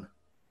not done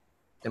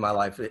in my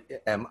life?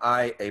 Am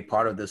I a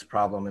part of this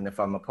problem? And if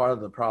I'm a part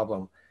of the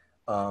problem,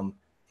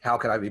 how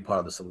can I be part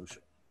of the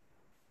solution?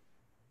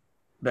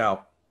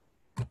 Now,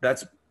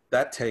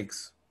 that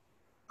takes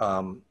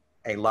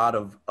a lot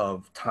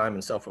of time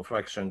and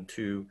self-reflection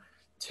to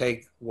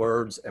take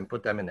words and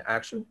put them into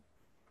action.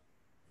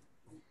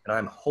 And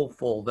I'm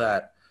hopeful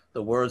that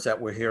the words that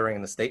we're hearing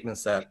and the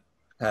statements that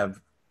have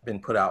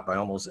been put out by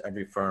almost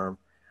every firm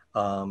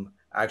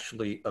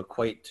actually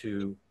equate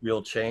to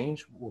real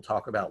change. We'll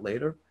talk about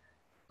later.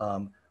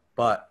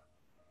 But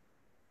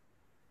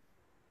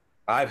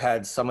I've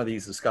had some of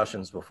these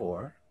discussions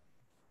before.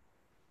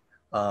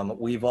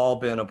 We've all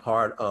been a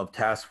part of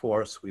task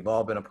force. We've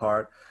all been a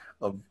part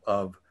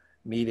of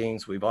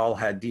meetings. We've all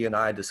had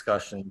D&I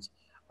discussions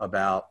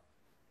about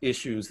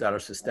issues that are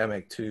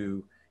systemic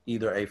to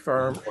either a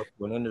firm or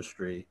to an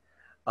industry,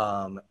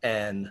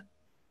 and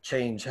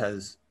change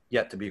has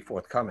yet to be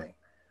forthcoming.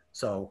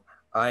 So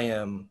I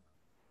am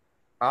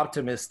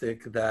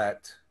optimistic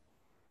that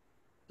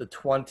the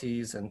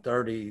 20s and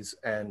 30s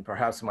and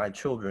perhaps my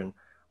children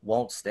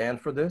won't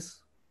stand for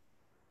this.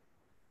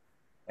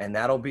 And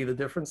that'll be the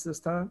difference this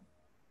time.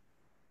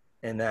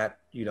 And that,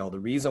 you know, the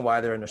reason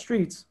why they're in the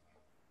streets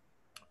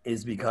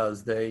is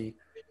because they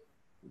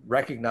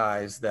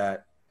recognize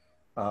that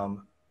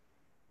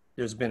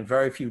there's been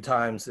very few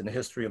times in the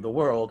history of the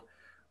world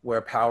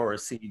where power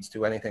accedes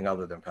to anything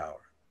other than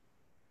power.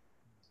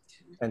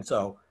 And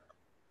so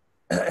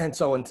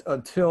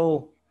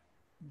until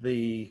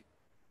the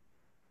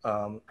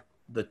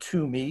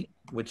two meet,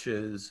 which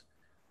is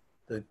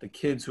the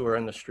kids who are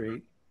in the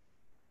street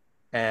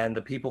and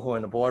the people who are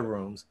in the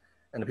boardrooms,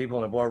 and the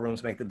people in the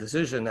boardrooms make the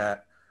decision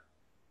that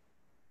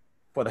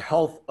for the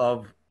health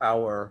of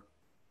our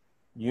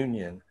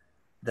union,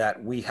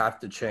 that we have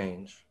to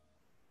change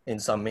in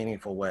some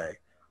meaningful way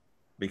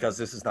because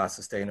this is not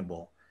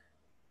sustainable,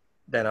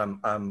 then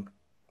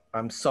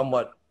I'm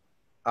somewhat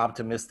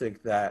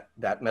optimistic that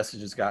that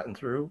message has gotten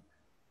through.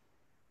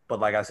 But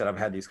like I said, I've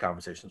had these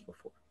conversations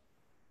before.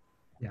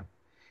 Yeah.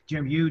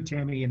 Jim, you,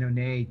 Tammy, and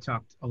Onay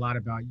talked a lot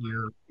about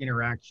your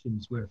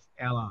interactions with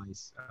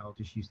allies. I'll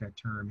just use that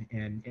term,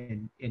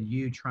 and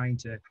you trying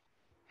to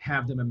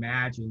have them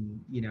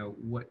imagine, you know,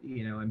 what,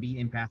 you know, and be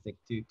empathic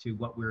to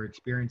what we're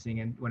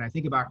experiencing. And when I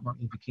think about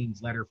Martin Luther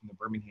King's letter from the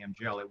Birmingham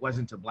jail, it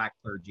wasn't to Black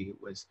clergy, it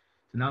was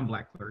to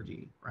non-Black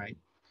clergy, right?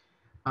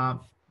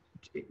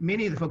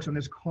 Many of the folks on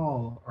this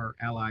call are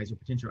allies or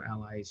potential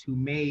allies who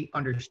may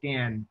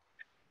understand,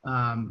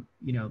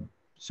 you know,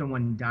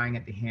 someone dying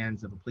at the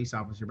hands of a police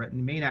officer, but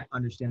may not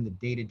understand the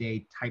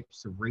day-to-day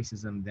types of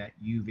racism that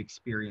you've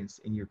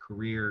experienced in your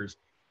careers.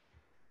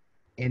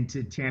 And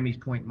to Tammy's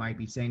point, might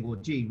be saying, well,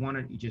 gee, why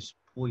don't you just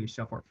pull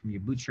yourself up from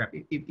your bootstrap?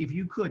 If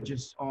you could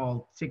just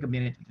all take a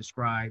minute to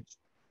describe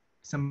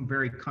some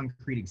very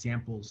concrete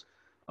examples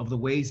of the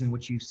ways in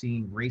which you've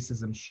seen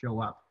racism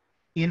show up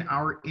in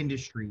our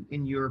industry,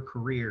 in your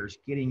careers,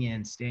 getting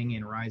in, staying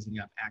in, rising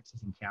up,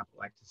 accessing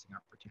capital, accessing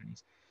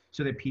opportunities,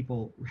 so that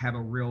people have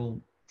a real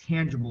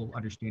tangible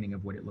understanding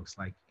of what it looks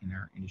like in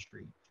our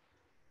industry.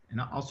 And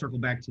I'll circle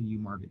back to you,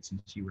 Margaret,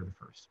 since you were the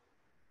first.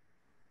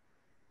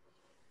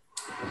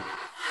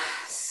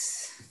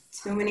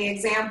 Too many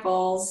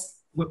examples.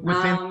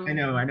 Within,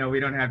 I know we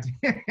don't have to.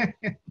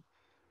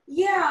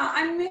 Yeah,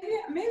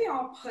 maybe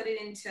I'll put it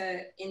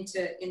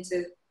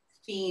into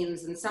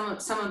themes, and some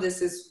of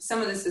this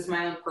is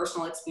my own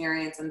personal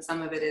experience, and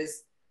some of it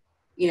is,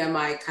 you know,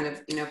 my kind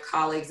of, you know,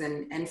 colleagues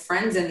and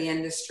friends in the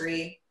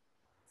industry.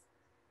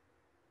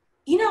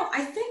 You know,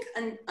 I think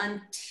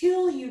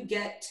until you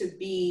get to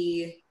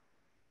be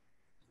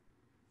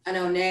an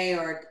Onay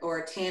or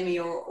a Tammy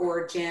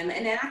or Jim,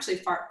 and then actually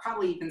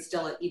probably even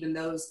still at even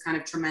those kind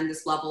of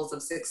tremendous levels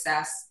of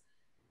success,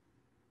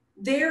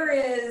 there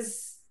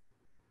is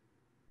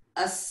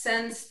a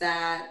sense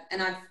that,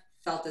 and I've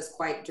felt this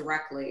quite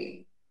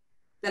directly,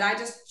 that I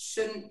just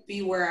shouldn't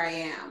be where I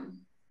am,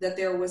 that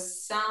there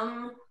was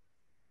some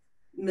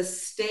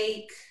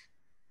mistake,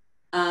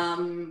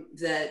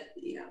 that,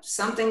 you know,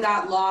 something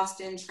got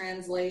lost in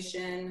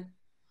translation.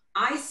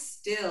 I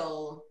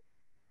still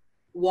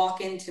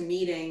walk into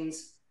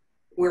meetings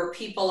where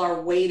people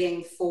are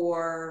waiting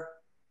for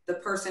the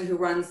person who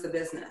runs the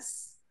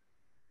business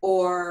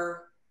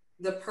or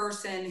the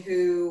person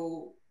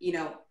who, you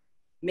know,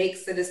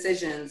 makes the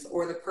decisions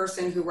or the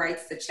person who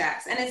writes the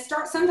checks. And it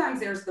starts, sometimes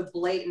there's the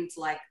blatant,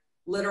 like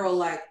literal,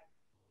 like,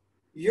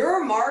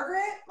 you're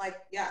Margaret? Like,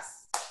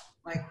 yes,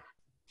 like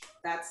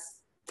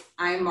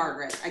I am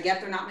Margaret. I get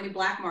there are not many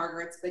Black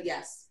Margarets, but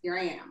yes, here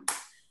I am.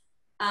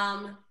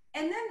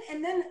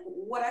 And then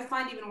what I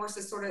find even worse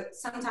is sort of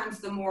sometimes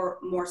the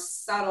more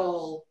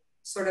subtle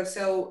sort of,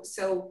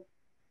 so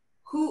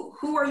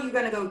who are you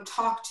going to go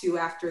talk to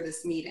after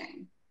this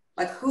meeting?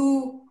 Like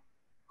who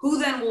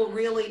then will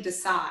really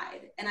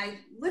decide? And I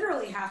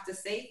literally have to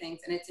say things,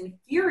 and it's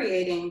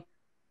infuriating.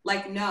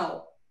 Like,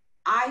 no,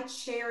 I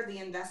chair the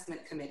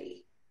investment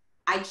committee.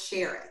 I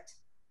chair it.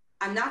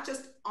 I'm not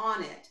just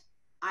on it.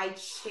 I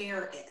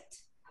chair it.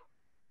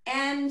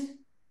 And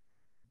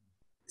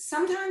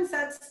sometimes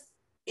that's,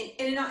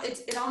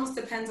 it almost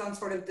depends on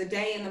sort of the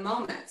day and the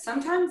moment.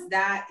 Sometimes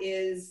that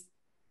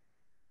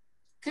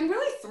can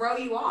really throw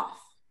you off,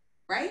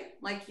 right?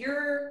 Like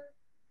you're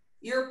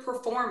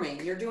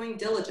performing, you're doing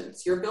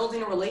diligence, you're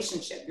building a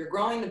relationship, you're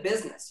growing the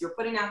business, you're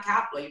putting out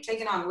capital, you're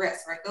taking on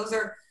risks, right?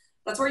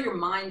 That's where your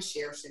mind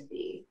share should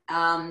be.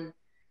 And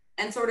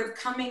sort of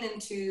coming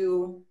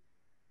into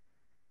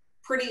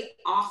pretty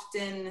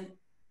often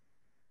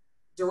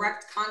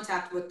direct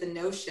contact with the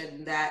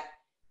notion that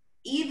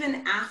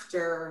even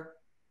after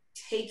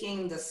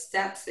taking the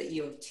steps that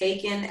you have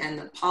taken and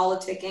the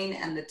politicking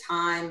and the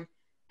time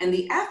and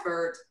the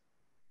effort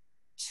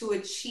to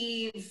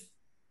achieve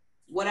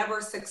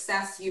whatever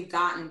success you've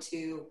gotten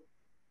to,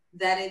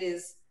 that it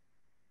is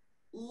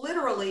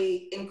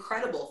literally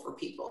incredible for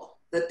people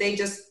that they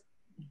just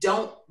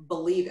don't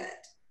believe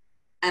it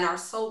and are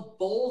so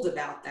bold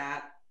about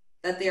that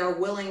that they are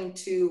willing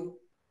to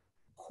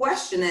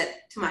question it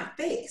to my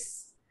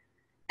face.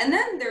 And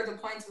then there are the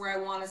points where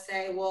I want to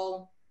say,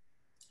 well,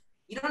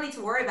 you don't need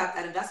to worry about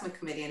that investment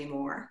committee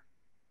anymore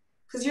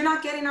because you're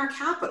not getting our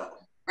capital,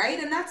 right?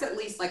 And that's at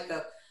least like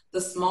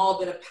the small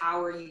bit of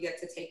power you get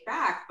to take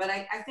back. But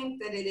I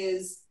think that it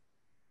is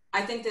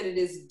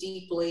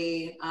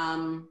deeply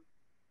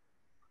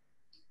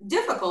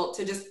difficult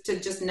to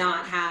just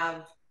not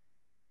have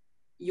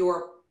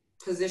your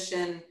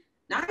position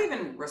not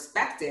even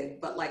respected,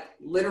 but like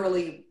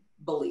literally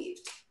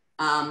believed.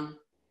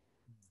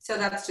 So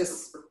that's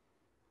just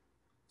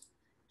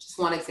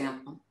one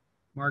example.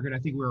 Margaret, I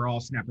think we're all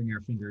snapping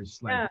our fingers.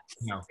 Like,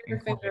 yeah,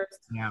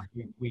 yeah,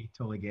 we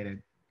totally get it.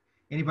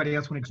 Anybody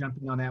else want to jump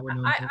in on that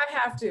one? I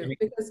have to,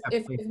 because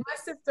if my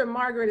sister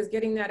Margaret is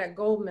getting that at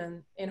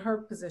Goldman in her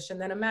position,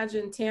 then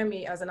imagine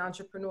Tammy as an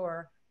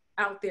entrepreneur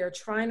out there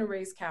trying to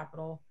raise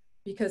capital,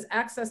 because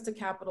access to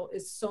capital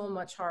is so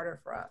much harder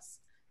for us.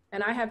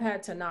 And I have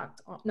had to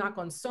knock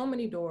on so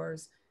many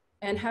doors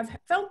and have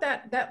felt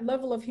that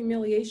level of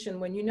humiliation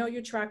when you know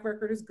your track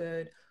record is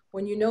good,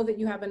 when you know that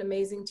you have an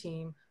amazing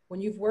team,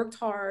 when you've worked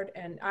hard.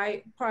 And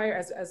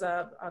as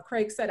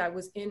Craig said, I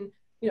was in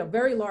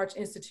very large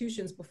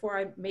institutions before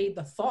I made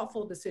the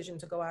thoughtful decision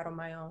to go out on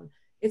my own.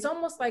 It's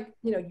almost like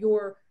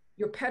your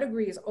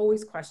pedigree is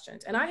always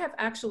questioned. And I have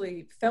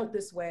actually felt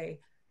this way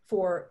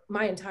for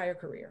my entire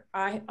career.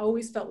 I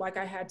always felt like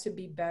I had to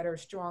be better,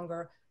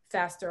 stronger,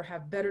 faster,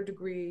 have better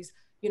degrees,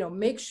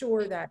 make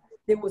sure that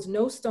there was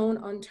no stone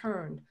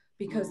unturned,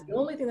 because the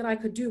only thing that I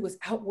could do was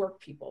outwork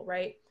people,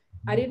 right?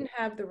 I didn't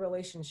have the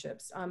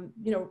relationships.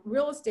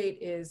 Real estate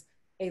is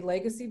a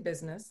legacy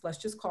business. Let's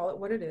just call it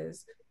what it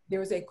is.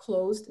 There's a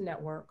closed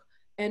network.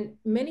 And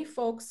many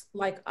folks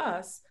like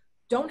us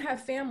don't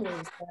have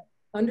families that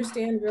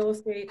understand real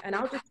estate. And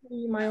I'll just tell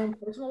you my own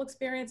personal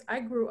experience. I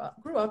grew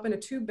up in a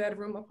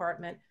 2-bedroom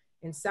apartment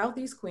in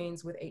Southeast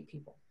Queens with 8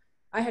 people.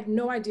 I had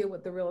no idea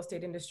what the real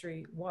estate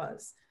industry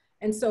was.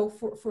 And so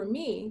for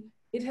me,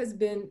 it has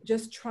been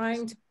just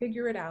trying to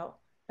figure it out,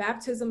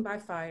 baptism by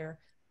fire.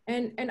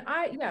 And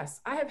I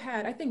have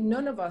had, I think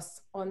none of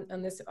us on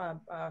this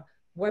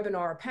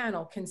webinar or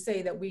panel can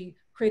say that we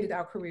created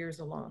our careers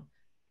alone.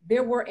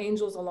 There were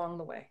angels along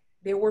the way.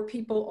 There were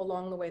people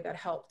along the way that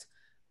helped,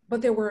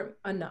 but there weren't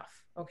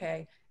enough,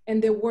 okay?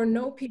 And there were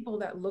no people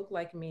that looked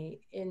like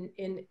me in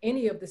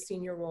any of the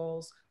senior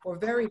roles, or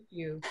very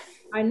few.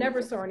 I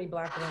never saw any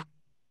Black women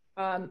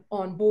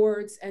on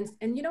boards. And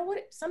you know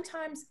what?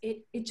 Sometimes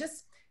it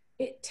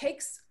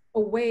takes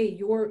away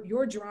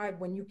your drive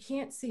when you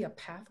can't see a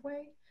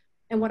pathway.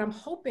 And what I'm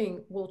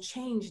hoping will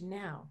change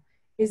now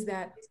is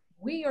that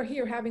we are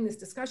here having this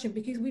discussion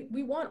because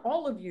we want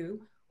all of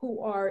you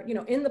who are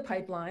in the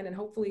pipeline, and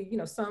hopefully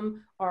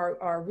some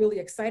are really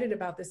excited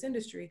about this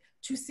industry,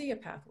 to see a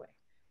pathway.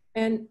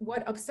 And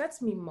what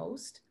upsets me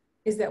most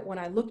is that when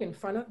I look in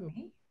front of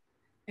me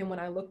and when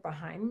I look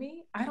behind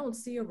me, I don't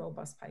see a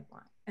robust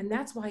pipeline. And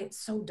that's why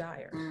it's so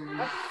dire.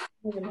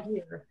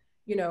 Here,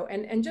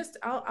 and just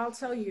I'll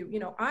tell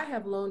you, I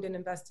have loaned and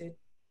invested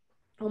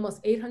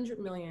almost 800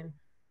 million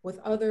with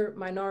other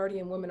minority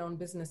and women-owned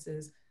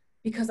businesses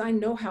because I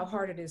know how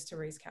hard it is to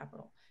raise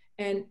capital.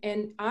 And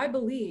I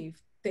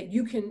believe that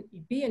you can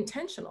be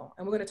intentional,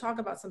 and we're going to talk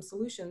about some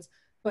solutions,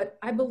 but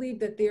I believe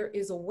that there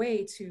is a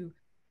way to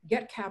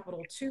get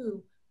capital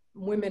to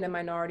women and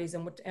minorities,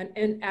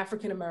 and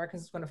African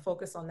Americans is going to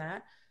focus on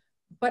that.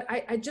 But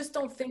I just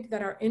don't think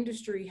that our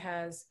industry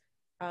has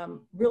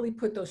really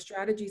put those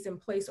strategies in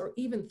place, or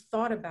even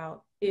thought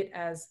about it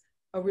as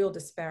a real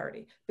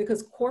disparity,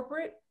 because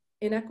corporate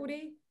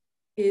inequity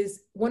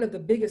is one of the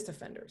biggest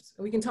offenders.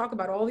 And we can talk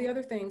about all the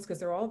other things because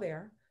they're all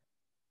there,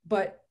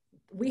 but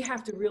we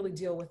have to really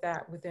deal with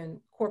that within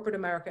corporate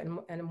America,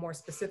 and more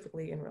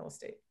specifically in real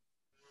estate.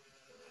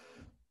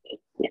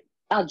 Yeah,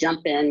 I'll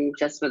jump in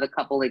just with a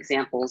couple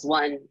examples.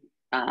 One,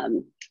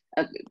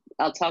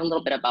 I'll talk a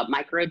little bit about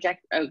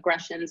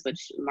microaggressions,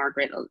 which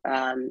Margaret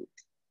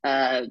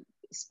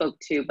spoke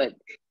to, but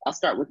I'll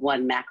start with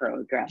one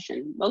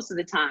macroaggression. Most of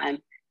the time,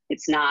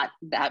 it's not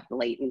that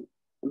blatant,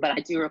 but I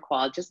do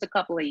recall just a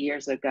couple of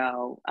years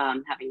ago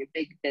having a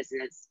big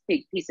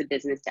piece of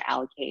business to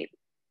allocate.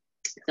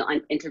 So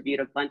I interviewed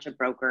a bunch of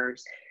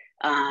brokers,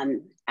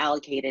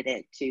 allocated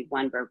it to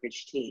one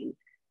brokerage team.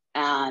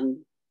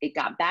 It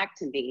got back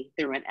to me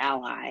through an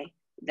ally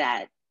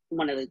that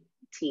one of the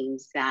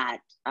teams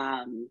that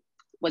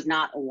was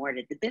not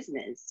awarded the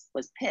business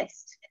was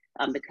pissed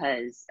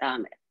because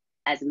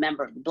as a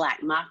member of the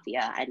Black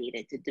Mafia, I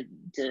needed to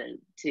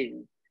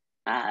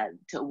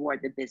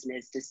award the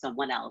business to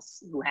someone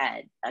else who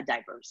had a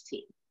diverse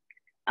team.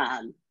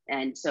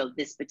 And so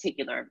this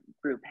particular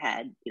group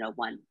had,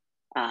 one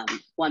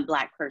one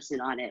Black person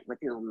on it with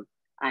whom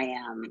I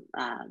am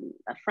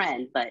a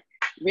friend, but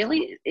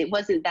really it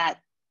wasn't that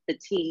the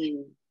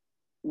team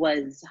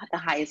was the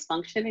highest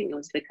functioning. It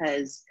was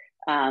because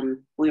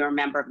we were a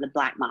member of the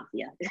Black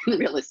mafia in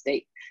real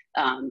estate.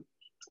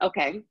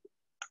 Okay,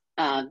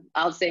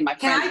 I'll say my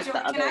friend.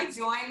 Can I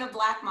join the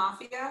Black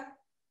mafia?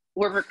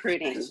 We're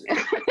recruiting.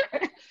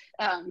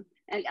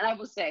 And I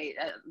will say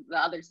the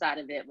other side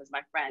of it was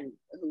my friend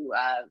who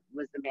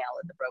was the male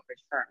at the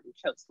brokerage firm and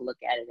chose to look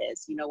at it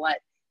as, you know what,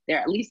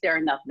 at least there are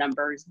enough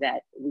numbers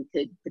that we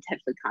could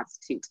potentially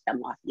constitute a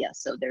mafia.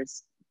 So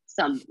there's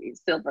some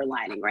silver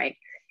lining, right?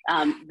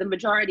 The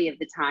majority of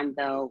the time,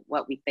 though,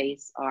 what we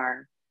face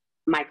are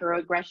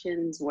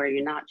microaggressions where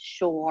you're not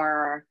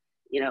sure,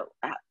 you know,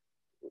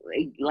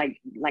 like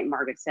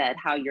Margaret said,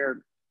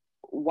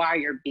 why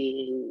you're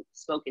being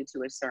spoken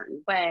to a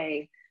certain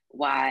way,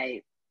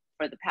 why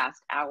for the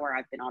past hour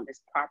I've been on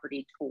this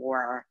property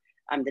tour,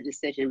 I'm the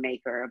decision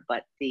maker,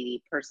 but the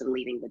person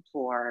leading the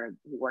tour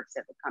who works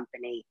at the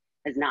company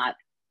has not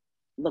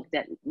looked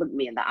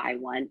me in the eye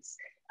once.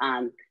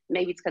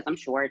 Maybe it's because I'm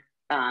short.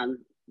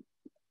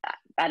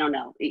 I don't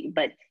know,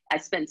 but I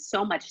spend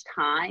so much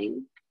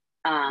time,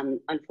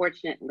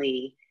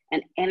 unfortunately,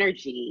 and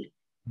energy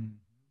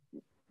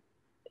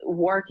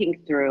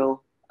working through,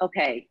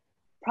 okay,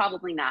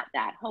 probably not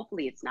that.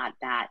 Hopefully it's not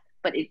that,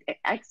 but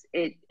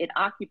it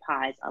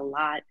occupies a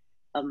lot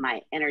of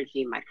my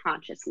energy, my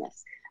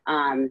consciousness.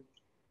 And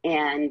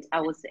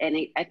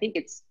I think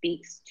it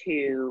speaks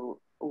to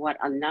what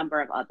a number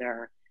of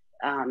other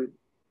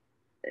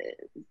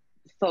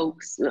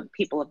folks,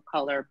 people of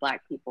color,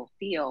 Black people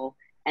feel,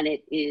 and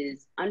it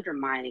is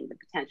undermining the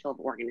potential of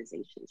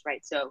organizations,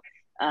 right? So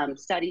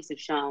studies have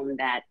shown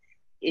that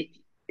if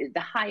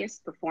the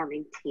highest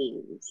performing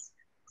teams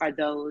are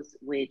those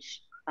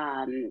which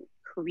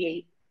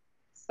create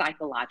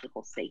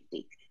psychological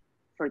safety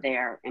for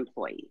their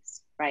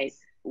employees, right?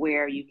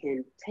 Where you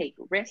can take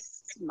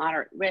risks,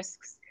 moderate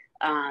risks,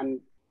 and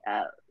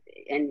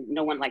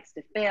no one likes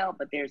to fail,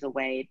 but there's a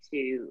way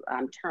to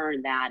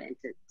turn that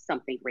into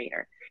something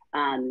greater,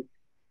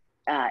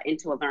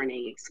 into a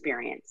learning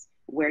experience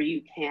where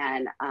you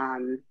can,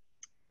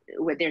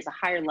 where there's a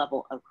higher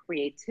level of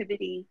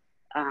creativity,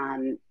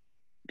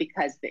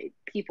 because the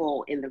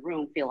people in the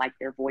room feel like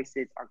their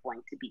voices are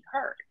going to be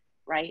heard,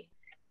 right?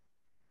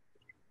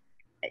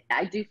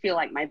 I do feel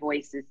like my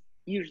voice is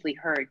usually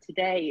heard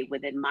today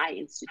within my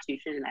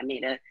institution, and I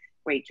made a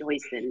great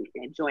choice in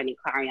joining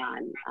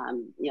Clarion,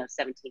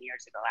 17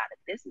 years ago out of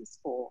business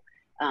school.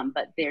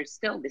 But there's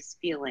still this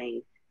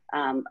feeling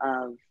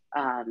of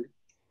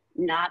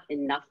not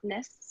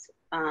enoughness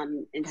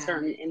in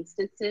certain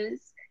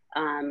instances,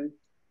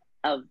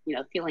 of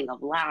feeling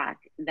of lack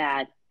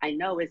that I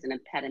know is an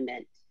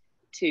impediment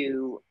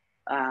to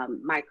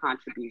my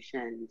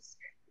contributions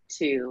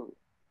to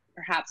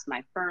perhaps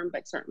my firm,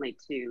 but certainly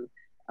to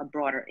a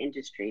broader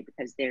industry,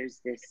 because there's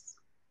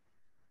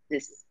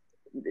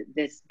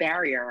this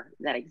barrier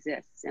that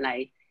exists. And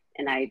I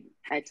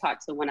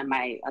talked to one of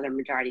my other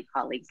majority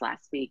colleagues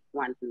last week,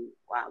 one who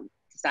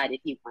decided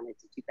he wanted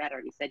to do better.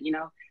 And he said,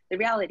 the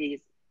reality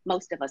is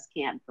most of us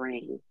can't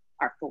bring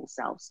our full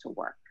selves to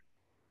work.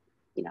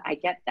 I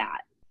get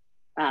that.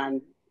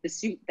 The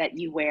suit that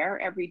you wear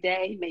every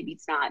day, maybe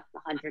it's not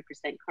 100%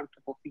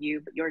 comfortable for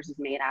you, but yours is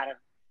made out of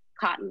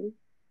cotton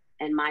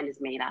and mine is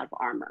made out of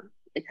armor,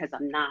 because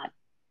I'm not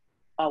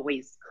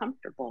always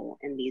comfortable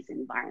in these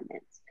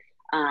environments.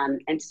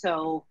 And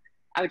so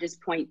I would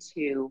just point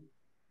to,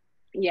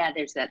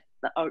 there's the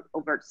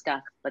overt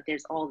stuff, but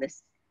there's all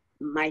this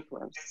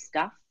micro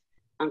stuff,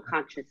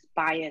 unconscious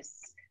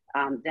bias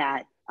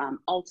that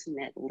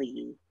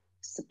ultimately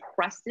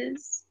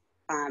suppresses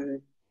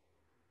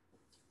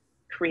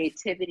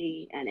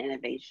creativity and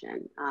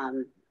innovation.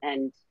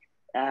 And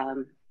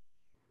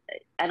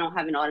I don't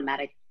have an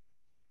automatic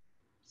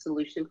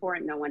solution for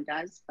it. No one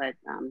does, but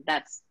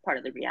that's part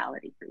of the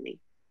reality for me.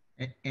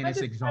 And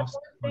it's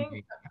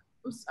exhausting.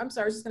 I'm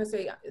sorry, I was just gonna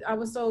say, I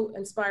was so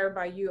inspired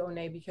by you,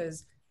 Onay,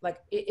 because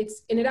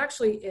it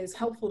actually is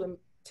helpful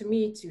to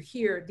me to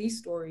hear these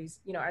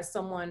stories, as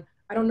someone,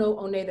 I don't know,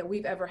 Onay, that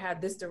we've ever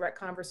had this direct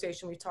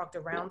conversation. We talked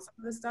around some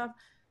of this stuff.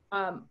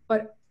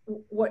 But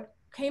what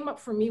came up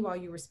for me while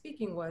you were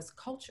speaking was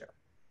culture.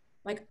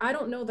 Like, I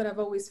don't know that I've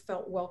always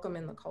felt welcome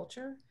in the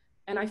culture.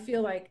 And I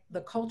feel like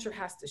the culture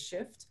has to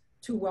shift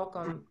to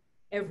welcome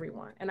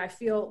everyone. And I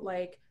feel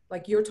like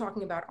you're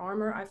talking about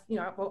armor.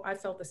 I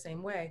felt the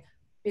same way.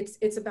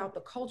 It's about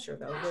the culture,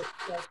 though.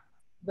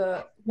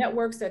 The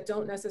networks that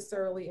don't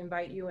necessarily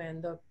invite you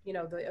in, the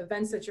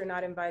events that you're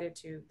not invited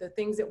to, the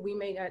things that we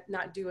may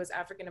not do as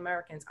African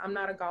Americans. I'm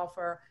not a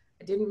golfer.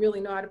 I didn't really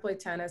know how to play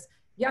tennis.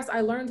 Yes,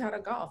 I learned how to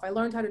golf. I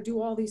learned how to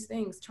do all these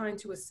things, trying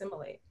to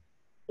assimilate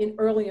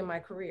early in my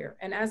career.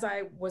 And as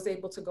I was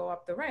able to go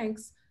up the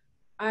ranks,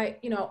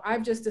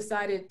 I've just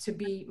decided to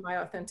be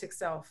my authentic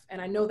self. And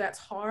I know that's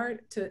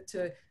hard to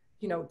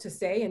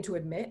say and to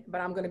admit, but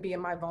I'm going to be in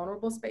my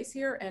vulnerable space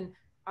here. And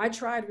I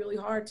tried really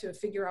hard to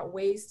figure out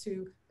ways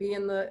to be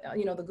in the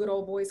good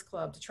old boys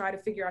club, to try to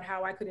figure out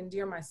how I could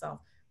endear myself.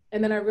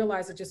 And then I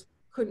realized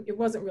it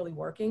wasn't really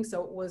working.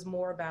 So it was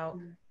more about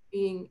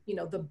being,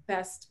 the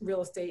best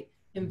real estate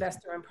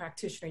investor and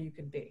practitioner you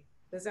could be.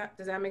 Does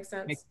that make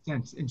sense? Makes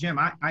sense. And Jim,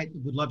 I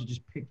would love to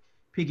just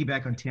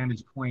piggyback on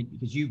Tammy's point,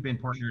 because you've been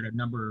partnered at a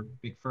number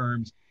of big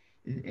firms.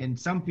 And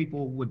some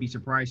people would be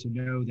surprised to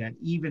know that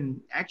even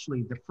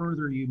actually the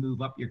further you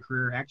move up your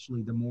career,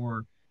 actually the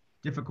more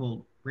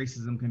difficult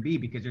racism can be,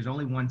 because there's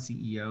only one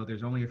CEO,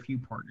 there's only a few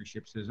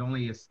partnerships, there's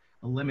only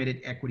a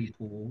limited equity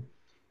pool.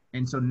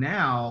 And so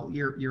now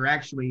you're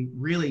actually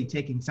really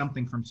taking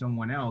something from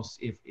someone else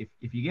if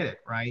you get it,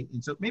 right?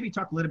 And so maybe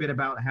talk a little bit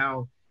about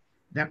how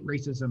that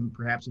racism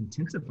perhaps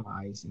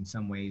intensifies in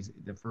some ways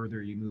the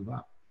further you move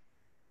up.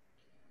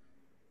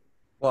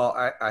 Well,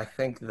 I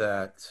think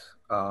that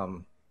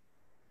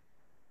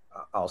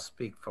I'll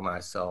speak for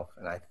myself,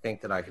 and I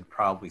think that I could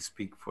probably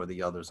speak for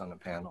the others on the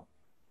panel,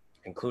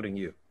 including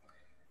you.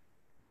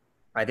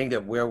 I think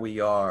that where we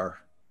are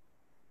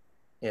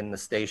in the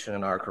station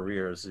in our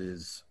careers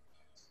is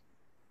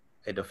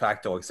a de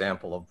facto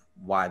example of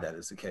why that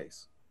is the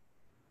case.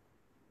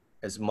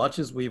 As much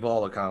as we've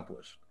all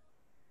accomplished,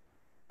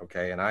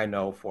 okay, and I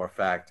know for a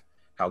fact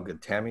how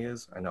good Tammy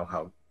is, I know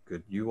how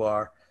good you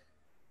are,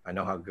 I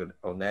know how good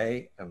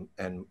Onay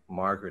and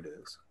Margaret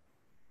is.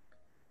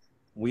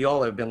 We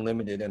all have been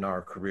limited in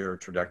our career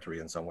trajectory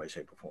in some way,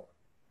 shape, or form.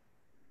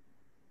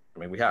 I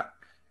mean, we have.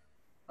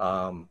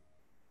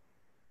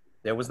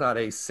 There was not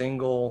a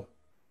single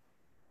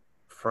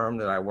firm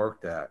that I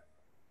worked at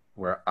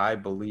where I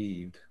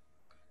believed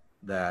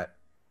that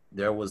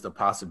there was the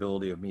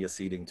possibility of me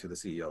acceding to the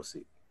CEO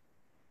seat.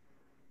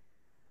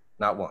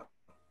 Not one.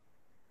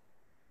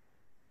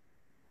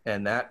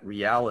 And that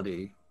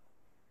reality,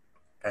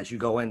 as you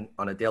go in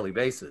on a daily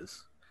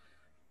basis,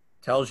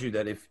 tells you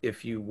that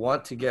if you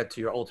want to get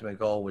to your ultimate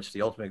goal, which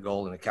the ultimate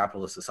goal in a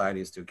capitalist society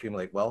is to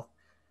accumulate wealth,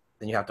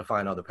 then you have to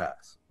find other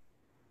paths.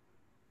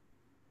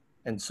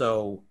 And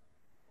so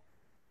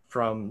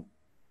from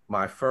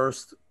my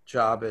first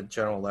job at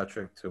General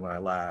Electric to my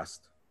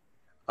last,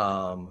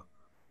 and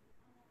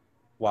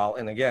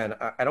again,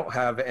 I don't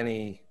have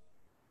any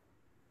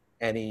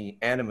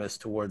animus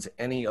towards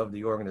any of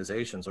the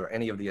organizations or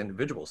any of the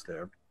individuals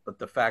there, but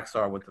the facts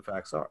are what the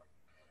facts are.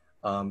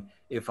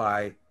 If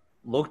I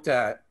looked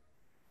at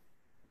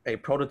a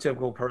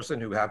prototypical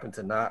person who happened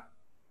to not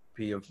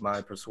be of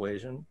my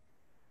persuasion,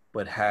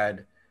 but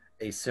had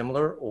a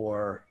similar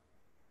or,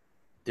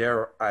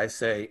 dare I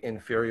say,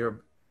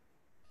 inferior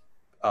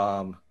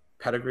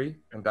pedigree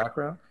and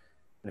background,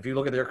 and if you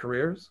look at their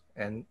careers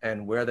and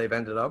where they've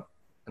ended up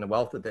and the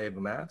wealth that they've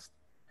amassed,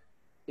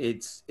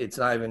 it's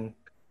not even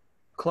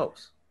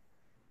close.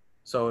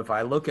 So if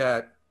I look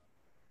at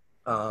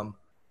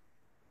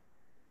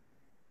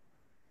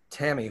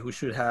Tammy, who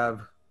should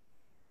have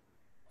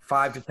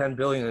 5 to 10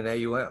 billion in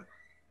AUM,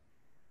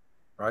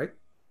 right?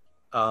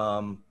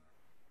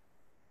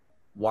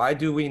 Why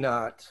do we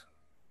not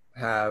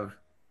have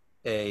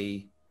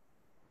a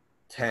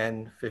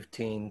 10,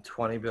 15,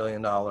 $20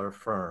 billion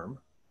firm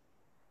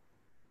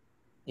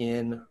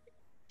in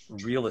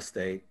real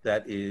estate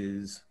that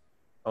is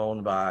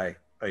owned by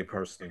a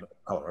person of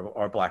color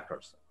or a Black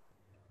person?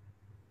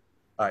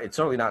 It's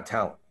certainly not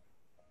talent.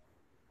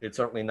 It's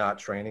certainly not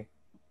training.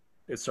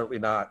 It's certainly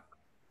not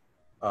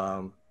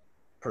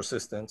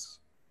persistence.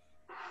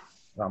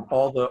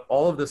 All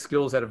of the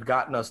skills that have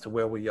gotten us to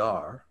where we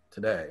are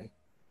today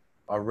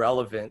are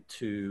relevant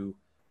to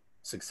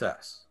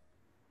success.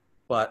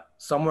 But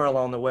somewhere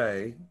along the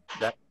way,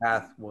 that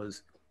path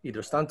was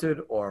either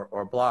stunted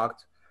or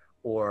blocked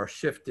or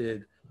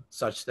shifted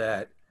such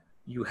that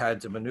you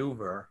had to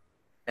maneuver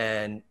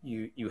and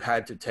you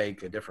had to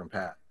take a different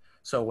path.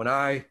 So when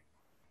I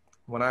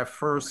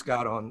first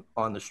got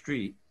on the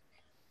street,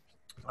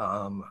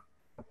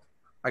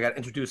 I got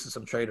introduced to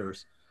some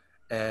traders,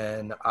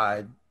 and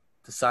I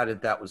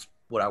decided that was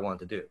what I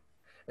wanted to do.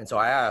 And so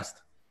I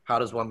asked, how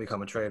does one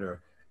become a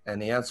trader?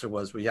 And the answer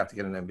was, well, you have to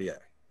get an MBA.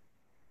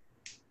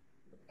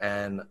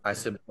 And I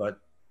said, but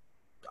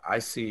I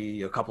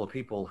see a couple of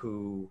people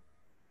who,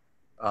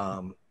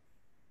 I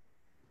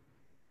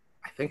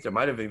think there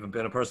might have even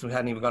been a person who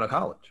hadn't even gone to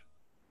college.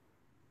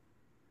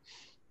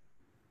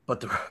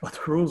 But the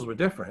rules were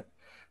different.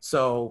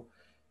 So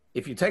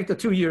if you take the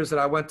 2 years that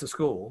I went to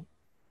school,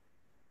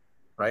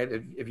 right?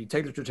 If you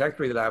take the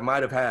trajectory that I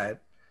might have had,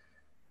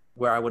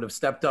 where I would have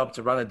stepped up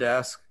to run a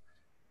desk,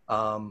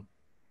 who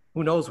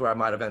knows where I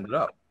might have ended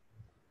up.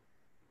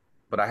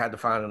 But I had to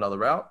find another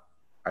route.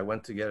 I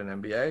went to get an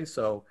MBA.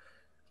 So,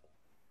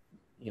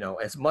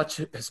 as much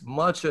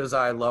as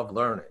I love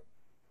learning,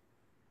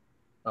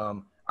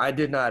 I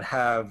did not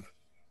have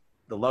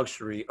the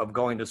luxury of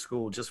going to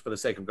school just for the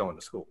sake of going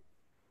to school.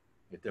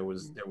 There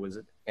was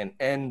an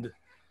end.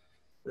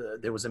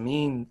 There was an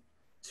end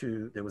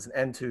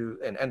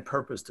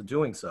purpose to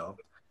doing so,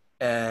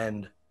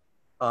 and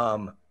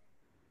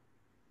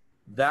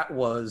that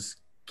was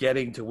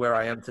getting to where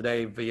I am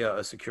today via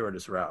a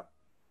circuitous route.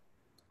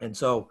 And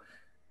so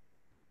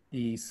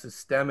the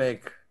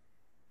systemic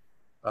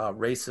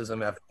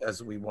racism,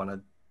 as we want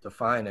to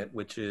define it,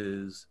 which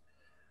is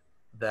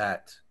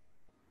that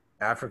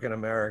African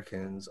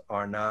Americans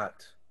are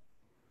not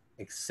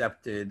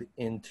accepted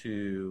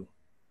into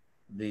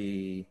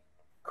the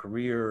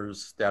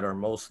careers that are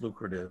most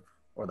lucrative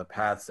or the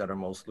paths that are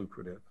most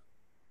lucrative.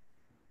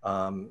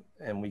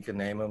 And we can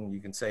name them.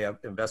 You can say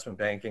investment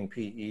banking,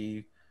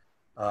 PE,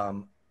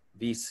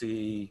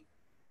 VC,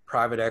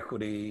 private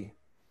equity,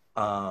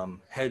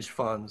 hedge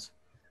funds,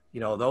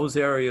 those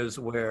areas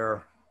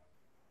where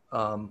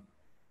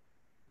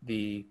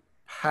the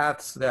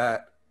paths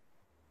that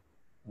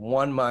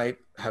one might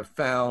have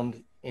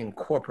found in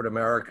corporate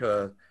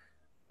America,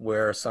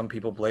 where some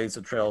people blazed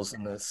the trails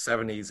in the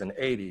 70s and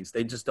 80s,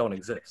 they just don't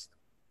exist.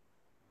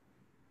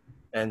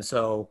 And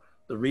so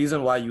the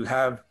reason why you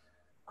have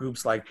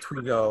groups like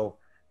Twigo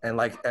and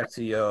like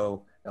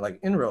SEO and like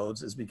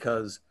Inroads is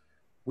because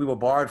we were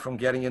barred from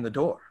getting in the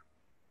door.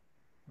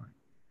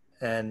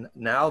 And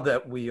now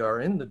that we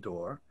are in the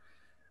door,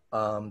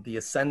 the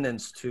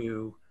ascendance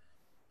to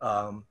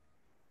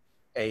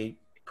a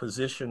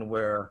position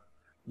where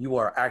you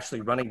are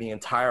actually running the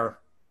entire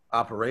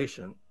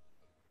operation,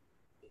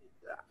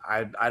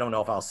 I don't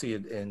know if I'll see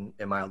it in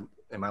my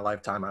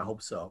lifetime. I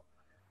hope so.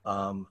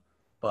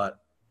 But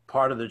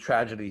part of the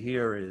tragedy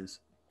here is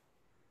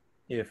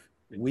if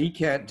we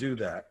can't do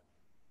that,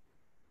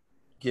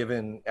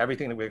 given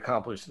everything that we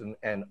accomplished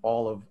and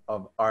all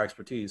of our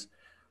expertise,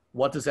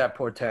 what does that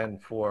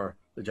portend for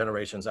the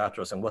generations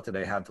after us, and what do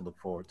they have to look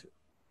forward to?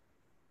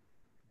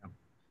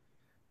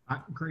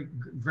 Great,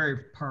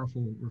 very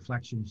powerful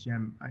reflections,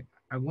 Jim.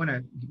 I want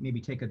to maybe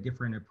take a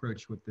different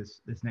approach with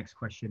this next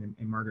question,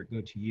 and Margaret,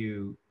 go to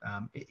you.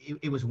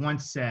 It was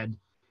once said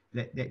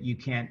that you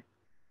can't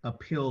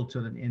appeal to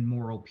an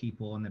immoral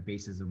people on the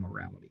basis of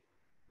morality.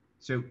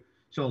 So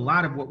a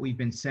lot of what we've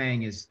been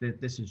saying is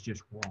that this is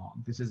just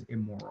wrong. This is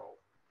immoral.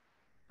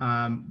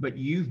 But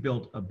you've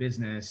built a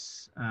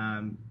business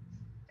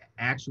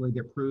actually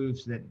that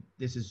proves that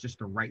this is just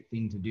the right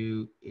thing to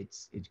do.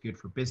 It's good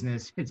for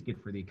business. It's good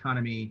for the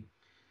economy.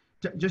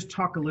 Just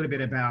talk a little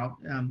bit about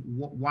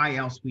why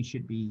else we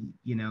should be,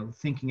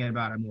 thinking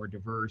about a more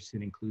diverse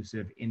and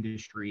inclusive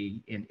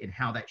industry and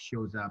how that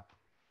shows up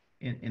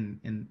in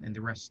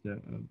the rest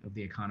of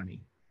the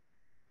economy.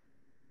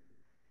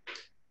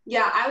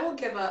 Yeah, I will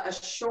give a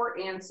short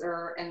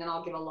answer and then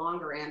I'll give a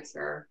longer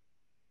answer.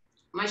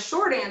 My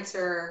short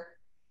answer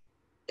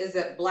is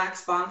that Black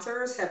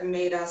sponsors have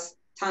made us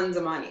tons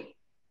of money.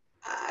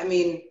 I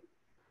mean,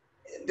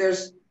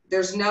 there's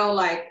no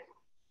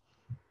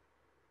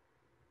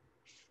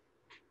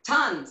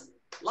tons,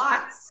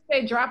 lots.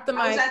 They dropped the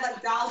mic. I wish I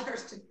had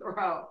dollars to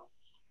throw.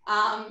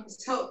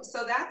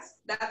 So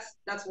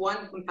that's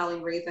one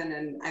compelling reason,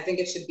 and I think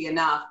it should be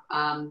enough.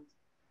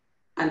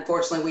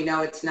 Unfortunately, we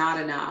know it's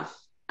not enough.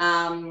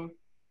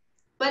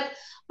 But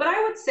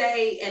I would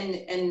say,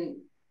 and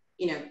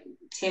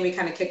Tammy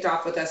kind of kicked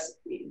off with us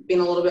being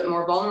a little bit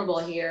more vulnerable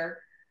here,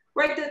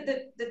 right?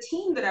 The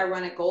team that I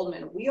run at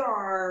Goldman,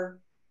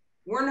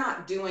 we're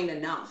not doing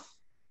enough,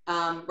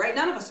 right?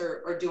 None of us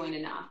are doing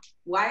enough.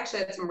 Well, I actually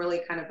had some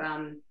really kind of,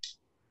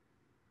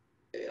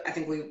 I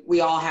think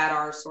we all had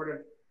our sort of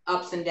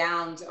ups and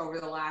downs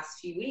over the last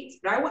few weeks,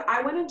 but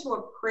I went into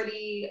a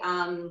pretty,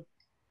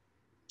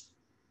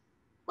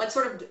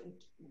 sort of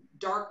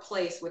dark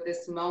place with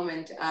this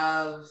moment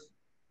of,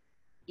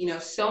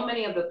 so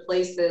many of the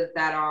places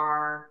that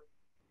are,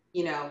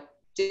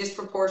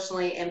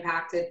 disproportionately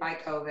impacted by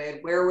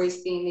COVID, where we're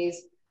seeing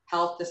these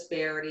health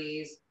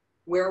disparities,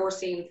 where we're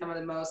seeing some of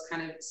the most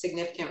kind of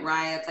significant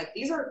riots. Like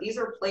these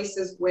are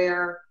places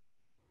where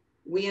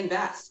we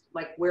invest,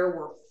 where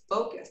we're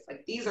focused.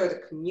 These are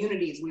the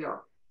communities we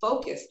are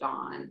focused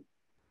on.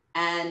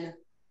 And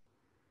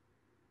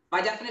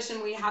by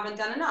definition, we haven't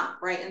done enough,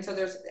 right? And so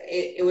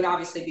it would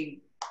obviously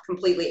be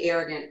completely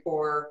arrogant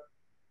for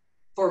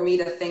me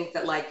to think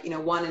that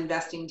one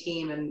investing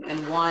team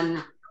and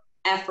one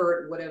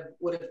effort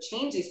would have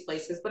changed these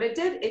places, but it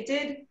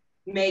did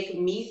make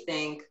me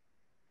think,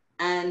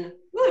 and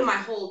really my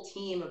whole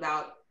team,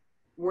 about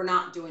we're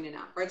not doing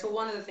enough, right? So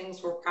one of the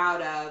things we're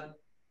proud of,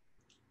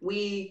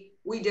 we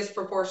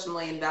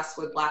disproportionately invest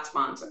with Black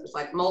sponsors,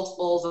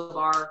 multiples of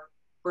our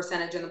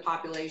percentage in the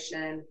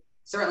population,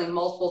 certainly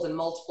multiples and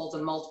multiples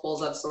and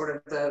multiples of sort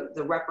of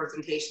the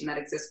representation that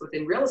exists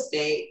within real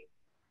estate.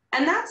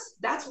 And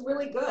that's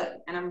really good.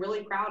 And I'm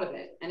really proud of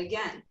it. And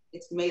again,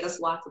 it's made us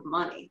lots of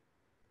money.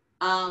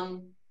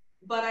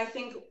 But I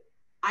think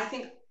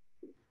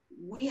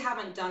we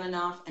haven't done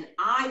enough, and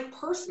I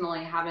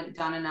personally haven't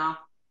done enough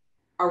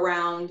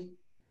around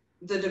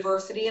the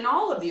diversity in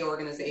all of the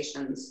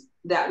organizations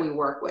that we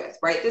work with,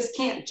 right? This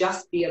can't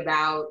just be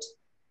about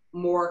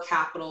more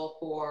capital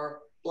for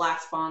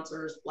Black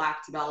sponsors,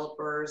 Black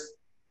developers,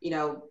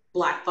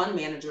 Black fund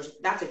managers.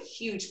 That's a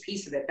huge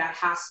piece of it. That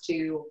has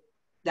to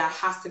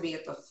be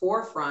at the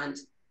forefront.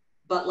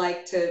 But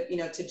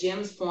to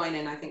Jim's point,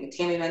 and I think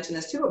Tammy mentioned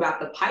this too, about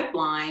the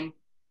pipeline,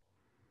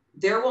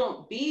 there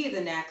won't be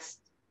the next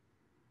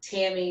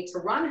Tammy to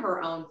run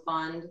her own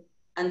fund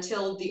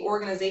until the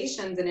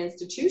organizations and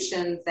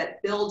institutions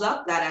that build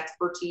up that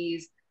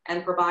expertise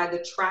and provide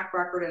the track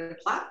record and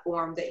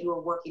platform that you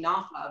are working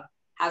off of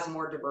has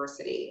more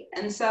diversity.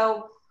 And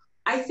so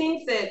I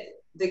think that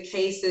the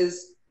case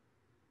is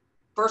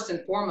first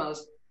and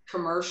foremost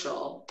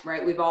commercial,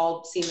 right? We've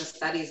all seen the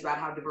studies about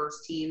how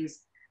diverse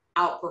teams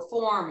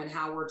outperform and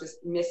how we're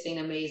just missing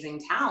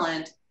amazing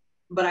talent.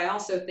 But I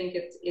also think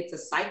it's a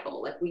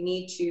cycle. Like, we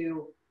need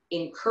to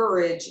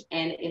encourage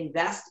and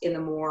invest in the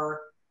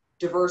more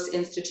diverse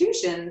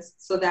institutions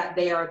so that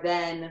they are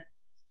then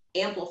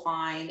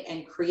amplifying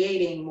and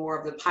creating more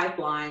of the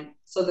pipeline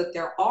so that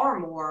there are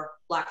more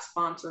Black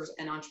sponsors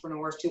and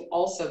entrepreneurs to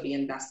also be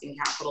investing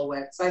capital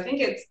with. So I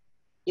think it's,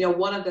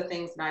 one of the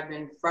things that I've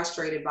been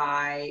frustrated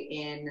by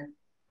in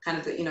kind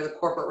of the, the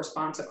corporate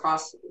response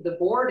across the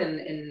board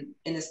in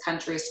this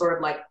country is sort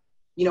of like,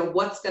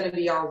 what's going to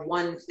be our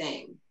one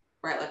thing,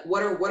 right? Like,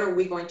 what are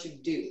we going to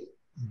do?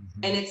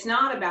 Mm-hmm. And it's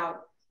not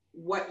about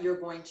what you're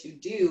going to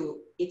do.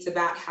 It's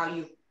about how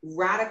you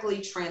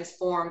radically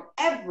transform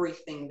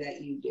everything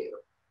that you do,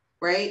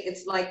 right?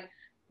 It's like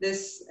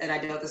this, and I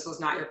know this was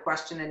not your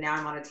question and now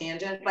I'm on a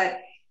tangent, but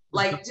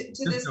like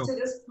to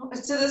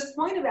this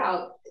point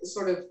about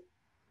sort of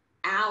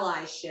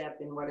allyship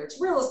and whether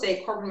it's real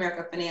estate, corporate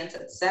America, finance,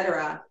 et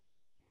cetera,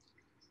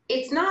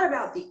 it's not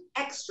about the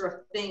extra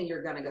thing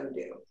you're going to go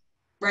do,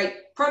 right?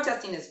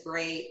 Protesting is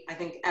great. I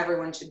think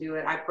everyone should do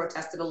it. I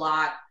protested a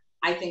lot.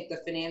 I think the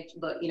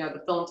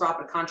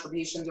philanthropic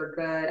contributions are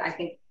good. I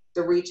think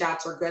the reach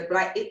outs are good,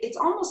 but it's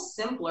almost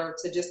simpler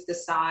to just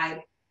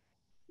decide,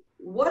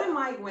 what am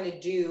I going to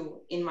do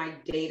in my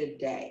day to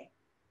day?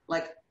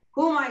 Like,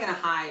 who am I going to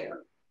hire?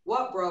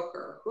 What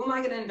broker? Who am I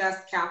going to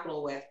invest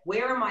capital with?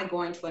 Where am I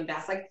going to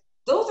invest? Like,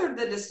 those are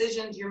the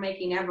decisions you're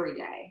making every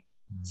day.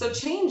 So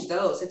change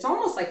those. It's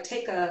almost like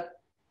take a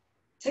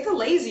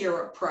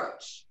lazier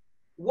approach.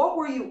 What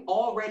were you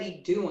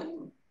already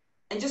doing?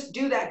 And just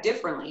do that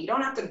differently. You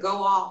don't have to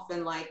go off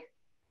and like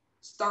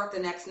start the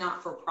next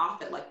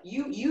not-for-profit. Like,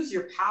 you use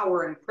your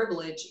power and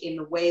privilege in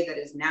the way that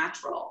is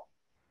natural.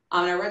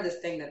 And I read this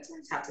thing that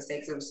I have to say,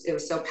 because it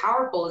was so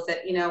powerful, is that,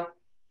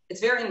 it's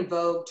very in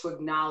vogue to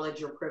acknowledge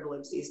your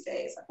privilege these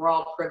days. Like, we're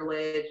all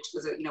privileged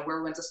because of, where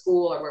we went to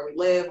school or where we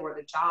live or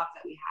the jobs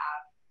that we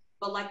have.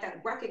 But like,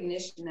 that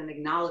recognition and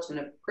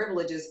acknowledgement of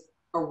privilege is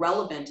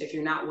irrelevant if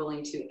you're not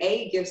willing to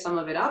A, give some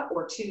of it up,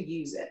 or two,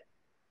 use it.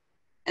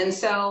 And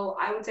so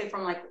I would say,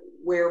 from like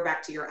where,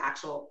 back to your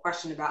actual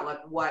question about like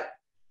what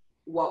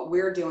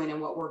we're doing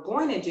and what we're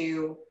going to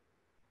do,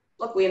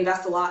 look, we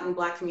invest a lot in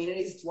Black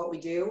communities. It's what we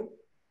do.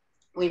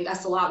 We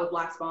invest a lot with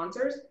Black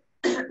sponsors,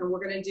 and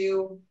we're going to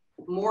do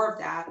more of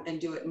that and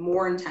do it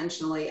more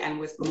intentionally and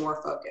with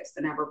more focus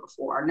than ever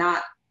before.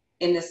 Not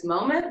in this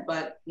moment,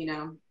 but,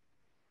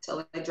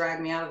 till they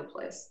drag me out of the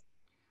place.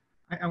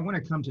 I want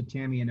to come to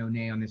Tammy and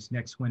Onay on this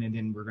next one, and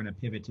then we're going to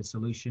pivot to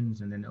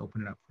solutions and then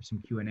open it up for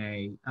some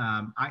Q&A.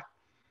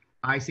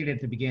 I said at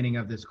the beginning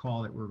of this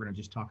call that we're going to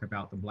just talk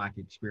about the Black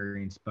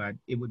experience, but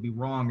it would be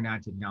wrong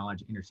not to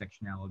acknowledge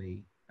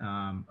intersectionality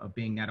of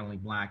being not only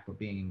Black, but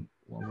being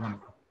a woman.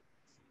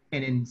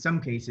 And in some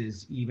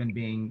cases, even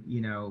being,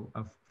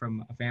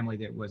 from a family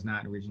that was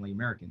not originally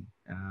American,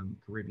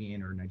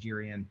 Caribbean or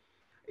Nigerian.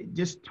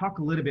 Just talk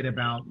a little bit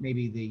about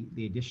maybe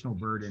the additional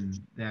burden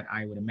that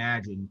I would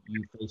imagine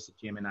you face that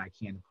Jim and I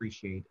can't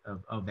appreciate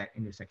of that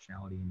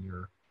intersectionality in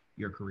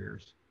your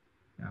careers.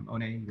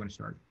 Onay, you want to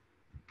start?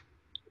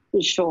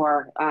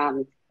 Sure.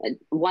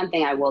 One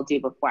thing I will do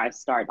before I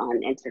start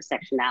on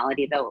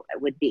intersectionality, though,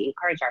 would be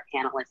encourage our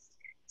panelists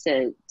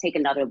to take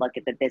another look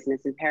at the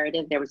business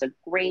imperative. There was a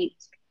great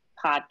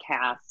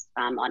podcast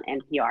on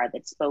NPR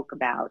that spoke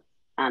about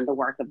the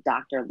work of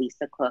Dr.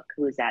 Lisa Cook,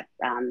 who is at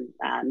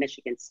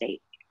Michigan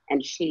State.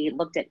 And she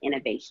looked at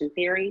innovation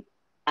theory,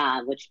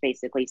 which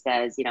basically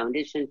says, in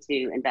addition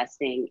to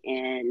investing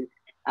in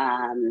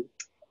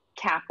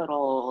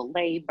capital,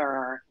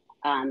 labor,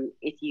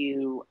 if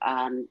you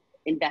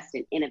invest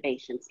in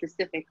innovation,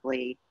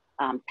 specifically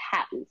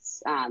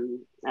patents.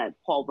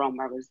 Paul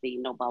Romer was the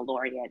Nobel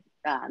laureate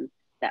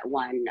that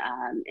won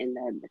in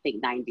the, I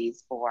think, 90s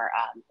for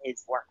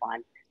his work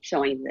on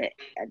showing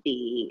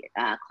the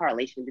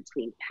correlation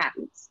between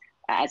patents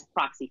as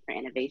proxy for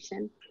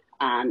innovation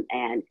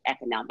and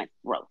economic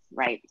growth,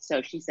 right?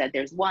 So she said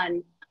there's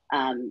one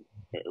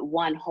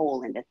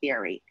hole in the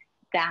theory.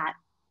 That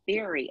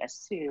theory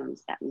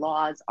assumes that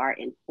laws are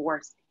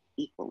enforced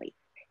equally.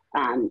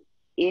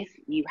 If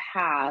you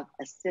have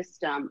a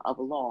system of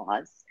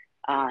laws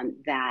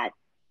that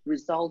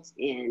results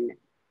in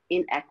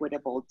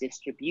inequitable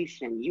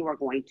distribution, you are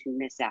going to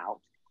miss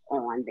out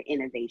on the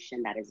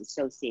innovation that is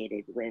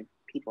associated with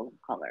people of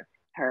color.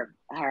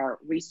 Her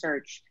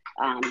research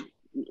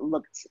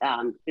looked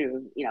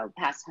through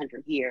past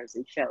 100 years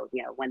and showed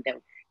when the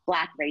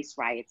Black race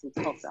riots in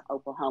Tulsa,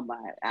 Oklahoma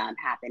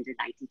happened in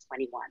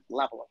 1921, the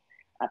level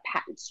of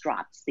patents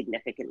dropped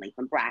significantly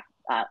from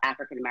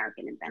African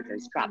American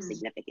inventors dropped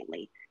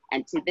significantly,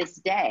 and to this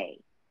day,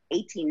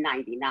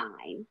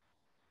 1899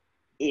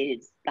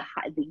 is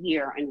the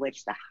year in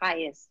which the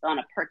highest, on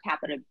a per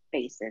capita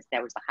basis,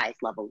 there was the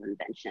highest level of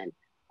invention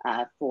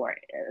for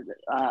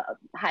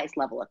highest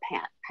level of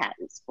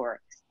patents for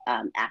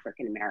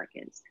African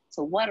Americans.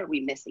 So what are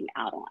we missing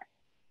out on?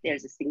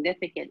 there's a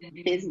significant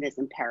business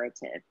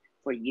imperative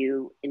for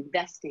you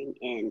investing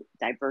in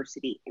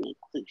diversity and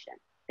inclusion.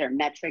 There are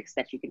metrics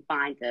that you can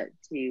find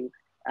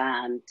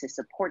to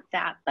support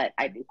that, but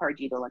I'd encourage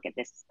you to look at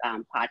this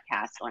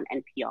podcast on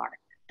NPR,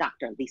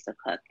 Dr. Lisa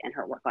Cook and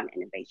her work on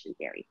innovation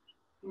theory,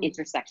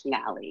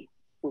 intersectionality.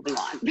 Moving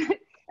on.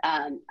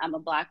 I'm a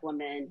Black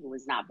woman who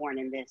was not born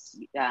in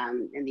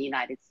in the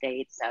United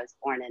States. I was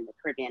born in the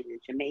Caribbean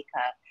and Jamaica,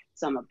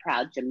 so I'm a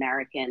proud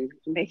Jamaican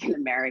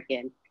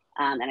American.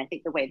 And I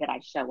think the way that I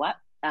show up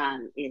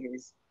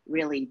is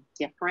really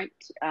different,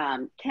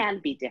 can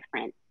be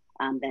different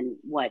than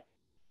what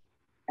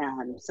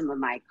some of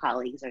my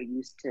colleagues are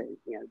used to,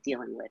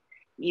 dealing with.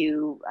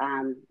 You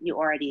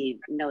already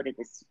noted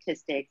the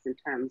statistics in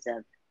terms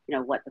of,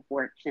 what the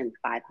Fortune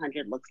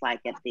 500 looks like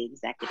at the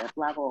executive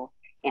level.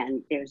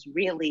 And there's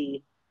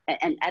really,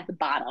 and at the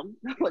bottom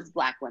was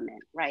Black women,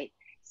 right?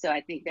 So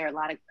I think there are a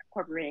lot of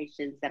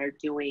corporations,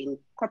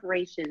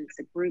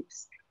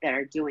 groups that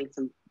are doing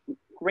some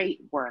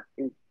great work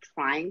in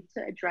trying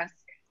to address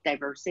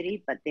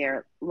diversity, but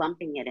they're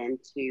lumping it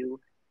into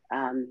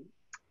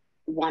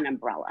one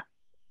umbrella,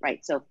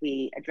 right? So if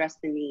we address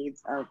the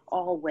needs of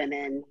all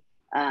women,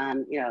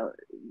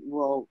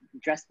 we'll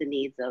address the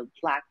needs of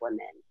Black women,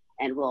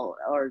 and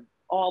or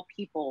all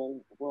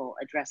people will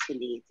address the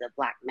needs of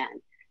Black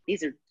men.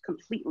 These are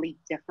completely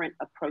different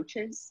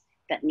approaches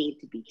that need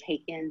to be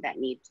taken, that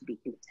need to be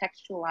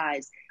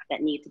contextualized,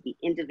 that need to be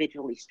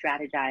individually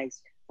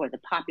strategized for the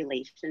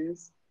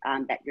populations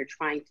that you're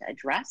trying to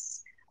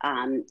address,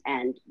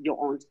 and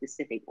your own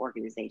specific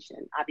organization.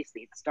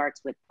 Obviously, it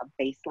starts with a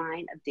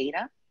baseline of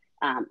data,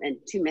 and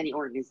too many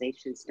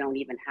organizations don't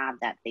even have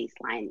that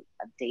baseline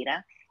of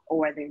data,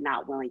 or they're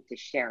not willing to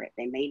share it.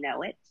 They may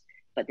know it,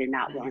 but they're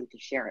not willing to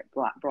share it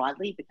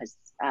broadly because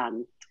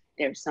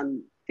there's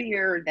some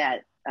fear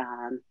that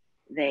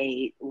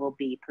they will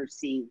be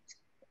perceived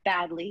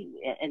badly,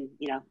 and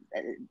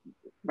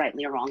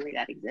rightly or wrongly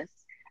that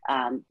exists.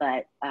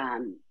 But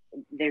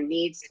there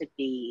needs to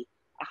be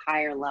a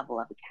higher level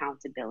of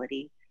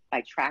accountability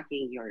by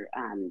tracking your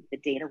the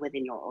data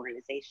within your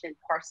organization,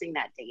 parsing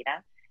that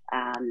data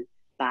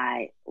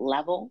by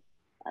level.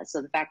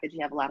 So the fact that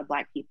you have a lot of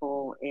Black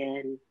people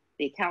in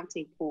the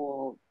accounting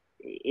pool,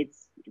 it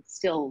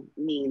still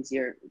means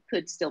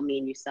could still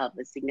mean you still have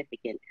a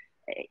significant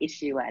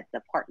issue at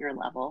the partner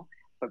level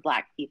for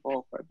Black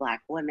people, for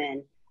Black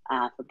women,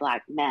 for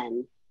Black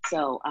men.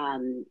 So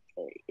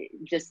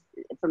just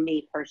for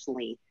me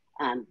personally,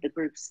 the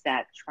groups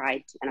that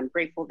tried to, and I'm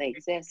grateful they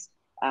exist.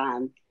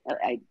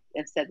 I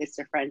have said this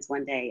to friends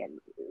one day and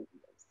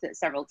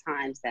several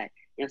times that,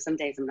 some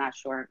days I'm not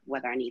sure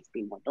whether I need to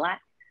be more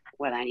Black,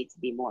 whether I need to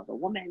be more of a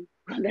woman,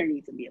 whether I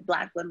need to be a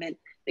Black woman,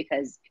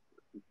 because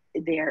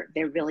there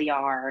really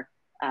are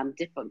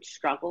different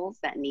struggles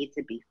that need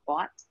to be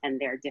fought, and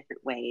there are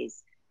different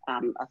ways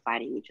of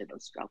fighting each of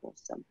those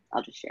struggles. So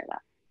I'll just share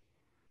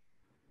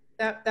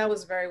that. That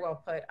was very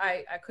well put.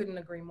 I couldn't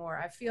agree more.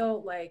 I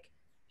feel like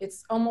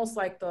it's almost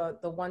like the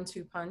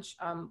 1-2 punch.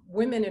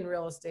 Women in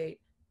real estate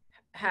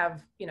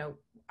have,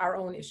 our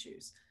own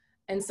issues.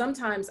 And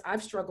sometimes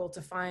I've struggled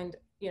to find,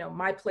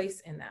 my place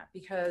in that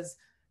because,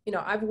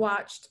 I've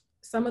watched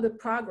some of the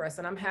progress,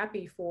 and I'm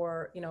happy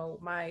for,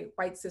 my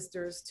white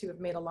sisters to have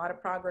made a lot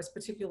of progress,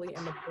 particularly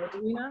in the board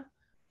arena,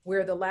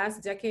 where the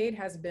last decade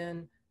has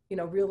been,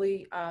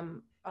 really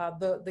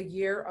the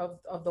year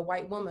of the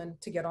white woman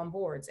to get on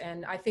boards.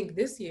 And I think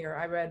this year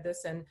I read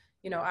this, and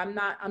I'm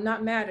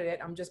not mad at it.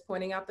 I'm just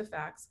pointing out the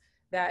facts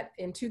that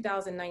in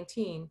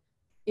 2019,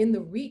 in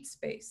the REIT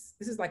space,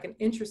 this is like an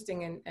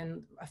interesting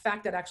and a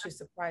fact that actually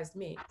surprised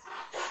me.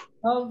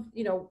 Of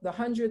the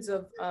hundreds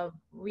of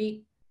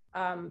REIT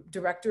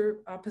director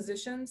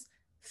positions,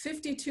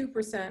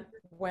 52%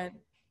 went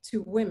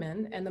to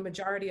women, and the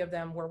majority of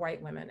them were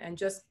white women. And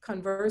just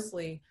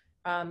conversely,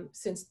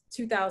 since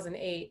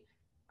 2008,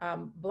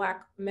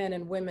 Black men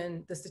and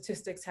women, the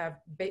statistics have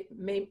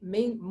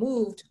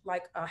moved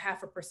like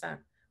 0.5%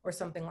 or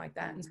something like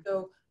that. And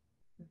so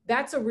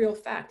that's a real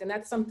fact. And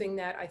that's something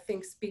that I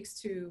think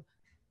speaks to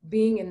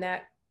being in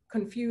that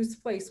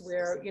confused place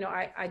where,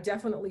 I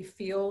definitely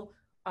feel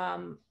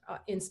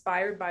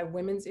inspired by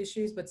women's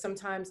issues, but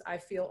sometimes I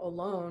feel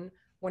alone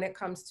when it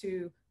comes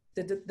to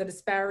the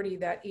disparity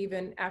that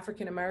even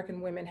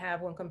African-American women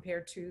have when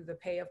compared to the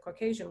pay of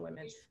Caucasian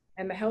women,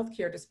 and the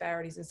healthcare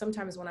disparities. And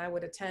sometimes when I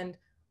would attend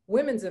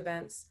women's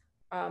events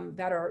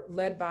that are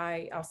led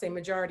by, I'll say,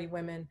 majority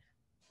women,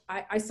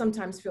 I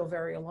sometimes feel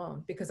very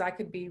alone because I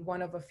could be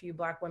one of a few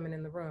Black women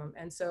in the room.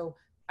 And so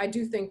I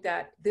do think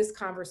that this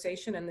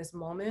conversation and this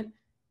moment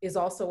is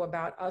also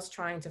about us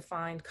trying to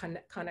find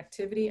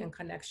connectivity and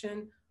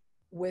connection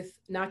with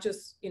not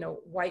just,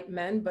 white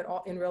men, but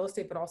in real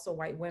estate, but also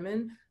white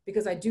women,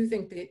 because I do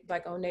think that,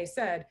 like Onay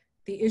said,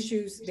 the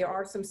issues, there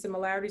are some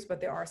similarities, but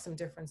there are some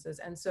differences.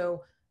 And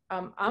so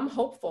I'm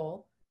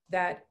hopeful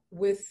that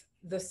with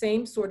the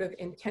same sort of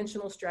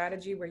intentional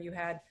strategy where you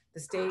had the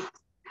state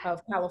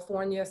of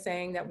California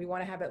saying that we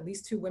want to have at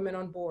least 2 women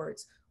on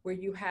boards, where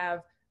you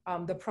have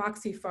the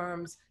proxy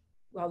firms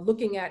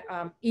looking at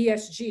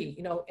ESG,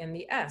 you know, and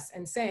the S,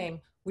 and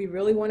saying, we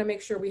really want to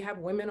make sure we have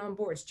women on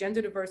boards,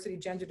 gender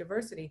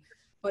diversity.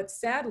 But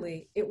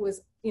sadly, it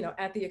was, you know,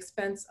 at the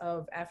expense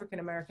of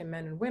African-American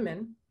men and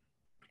women.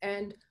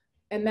 And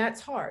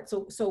that's hard.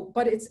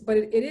 But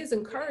it is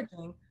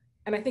encouraging.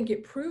 And I think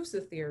it proves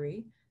the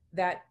theory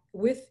that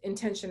with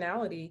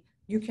intentionality,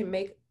 you can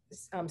make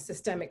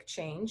systemic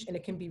change, and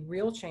it can be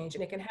real change,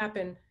 and it can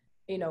happen,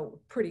 you know,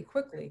 pretty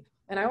quickly.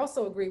 And I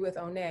also agree with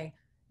Onay.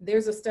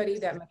 There's a study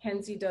that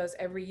McKinsey does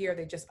every year.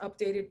 They just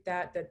updated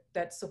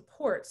that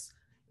supports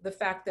the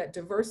fact that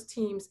diverse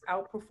teams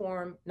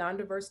outperform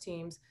non-diverse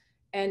teams.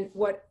 And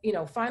what, you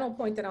know, final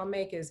point that I'll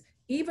make is,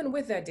 even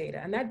with that data,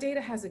 and that data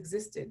has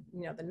existed,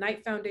 you know, the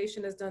Knight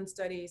Foundation has done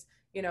studies,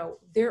 you know,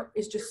 there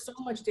is just so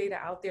much data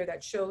out there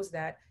that shows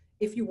that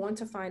if you want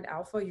to find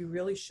alpha, you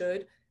really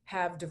should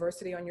have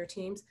diversity on your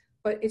teams,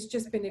 but it's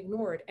just been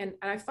ignored. And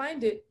I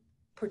find it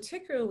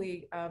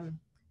particularly,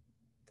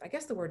 I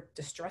guess the word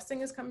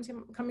distressing is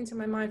coming to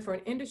my mind, for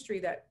an industry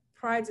that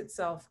prides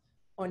itself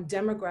on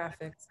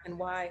demographics, and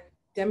why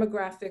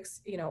demographics,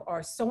 you know,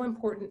 are so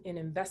important in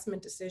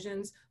investment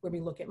decisions, where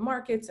we look at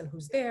markets and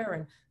who's there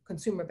and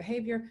consumer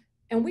behavior.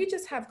 And we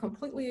just have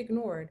completely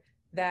ignored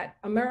that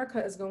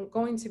America is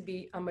going to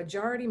be a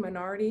majority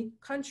minority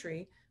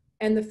country.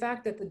 And the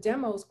fact that the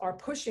demos are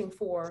pushing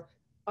for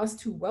us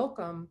to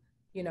welcome,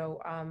 you know,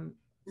 and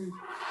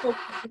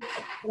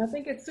I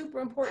think it's super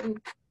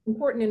important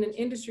in an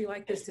industry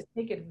like this to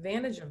take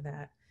advantage of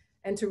that,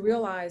 and to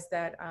realize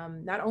that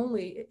not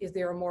only is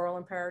there a moral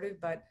imperative,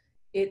 but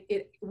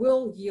it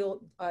will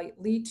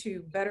lead to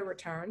better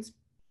returns.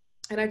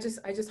 And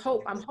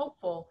I'm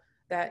hopeful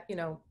that, you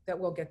know, that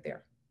we'll get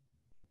there.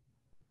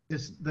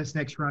 This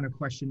next round of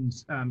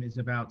questions is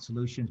about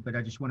solutions, but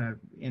I just want to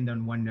end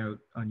on one note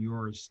on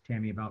yours,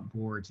 Tammy, about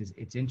boards.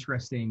 It's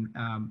interesting.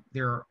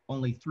 There are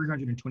only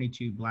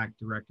 322 Black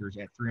directors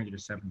at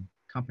 307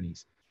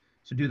 companies.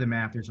 So do the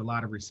math. There's a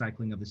lot of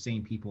recycling of the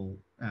same people,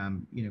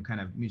 you know, kind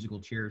of musical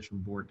chairs from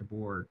board to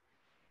board.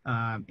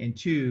 And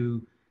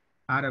two,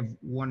 out of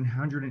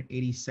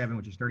 187,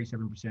 which is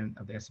 37%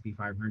 of the S&P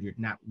 500,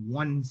 not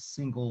one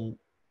single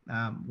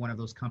one of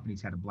those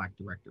companies had a Black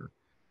director,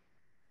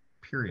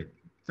 period.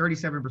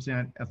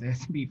 37% of the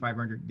S&P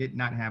 500 did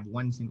not have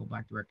one single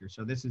Black director.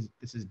 So this is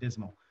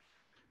dismal.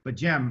 But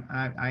Jem,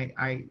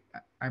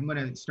 I'm going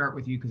to start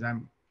with you, because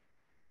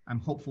I'm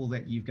hopeful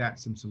that you've got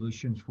some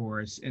solutions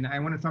for us. And I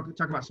want to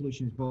talk about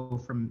solutions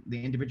both from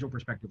the individual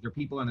perspective. There are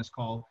people on this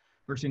call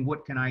who are saying,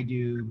 what can I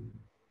do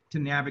to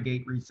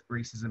navigate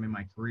racism in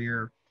my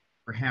career?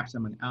 Perhaps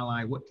I'm an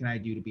ally. What can I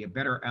do to be a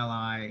better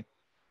ally?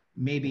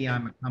 Maybe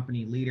I'm a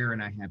company leader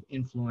and I have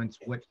influence.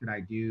 What should I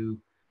do?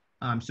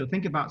 So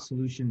think about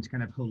solutions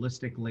kind of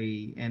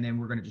holistically, and then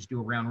we're going to just do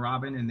a round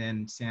robin, and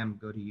then Sam,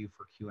 go to you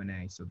for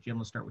Q&A. So Jim,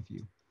 let's start with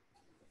you.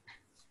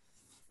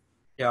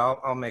 Yeah,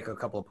 I'll make a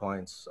couple of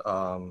points.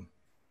 The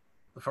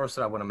first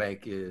that I want to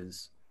make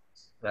is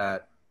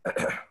that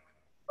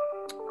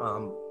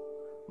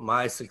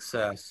my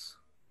success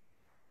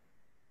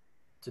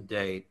to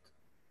date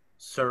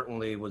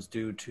certainly was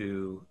due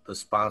to the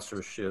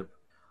sponsorship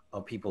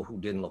of people who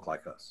didn't look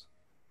like us,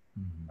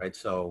 right?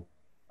 So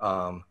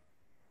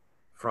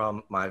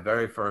from my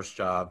very first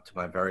job to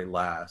my very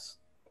last,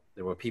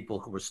 there were people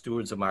who were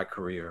stewards of my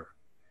career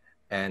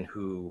and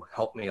who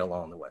helped me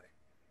along the way.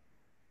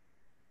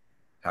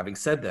 Having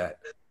said that,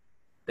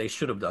 they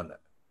should have done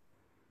that,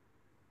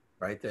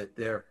 right?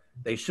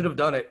 They should have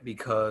done it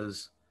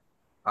because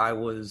I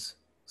was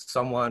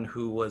someone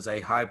who was a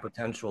high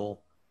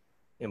potential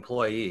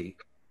employee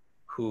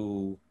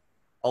who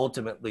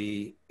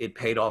ultimately it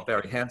paid off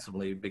very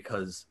handsomely,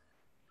 because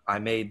I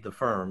made the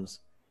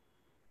firms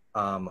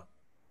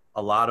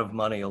a lot of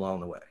money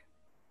along the way.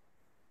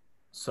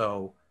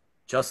 So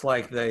just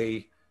like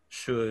they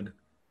should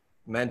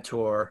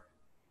mentor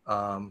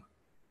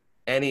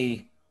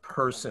any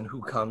person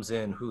who comes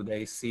in who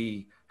they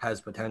see has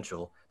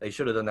potential, they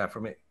should have done that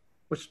for me,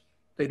 which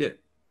they did.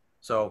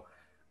 So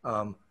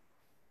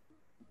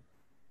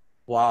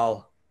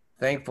while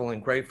thankful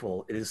and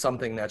grateful, it is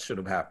something that should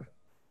have happened.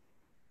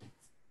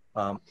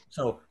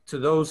 So to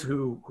those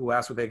who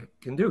ask what they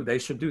can do, they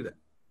should do that.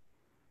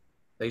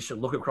 They should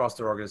look across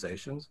their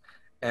organizations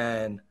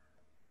and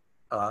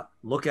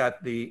look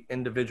at the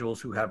individuals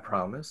who have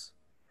promise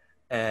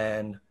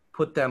and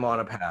put them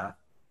on a path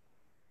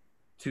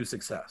to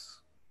success,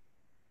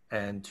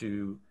 and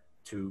to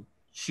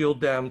shield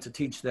them, to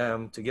teach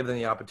them, to give them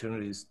the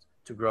opportunities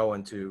to grow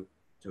and to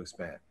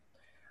expand.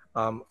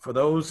 For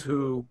those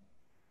who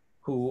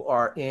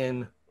are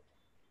in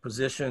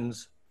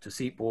positions to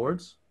seat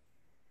boards,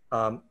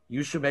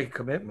 you should make a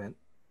commitment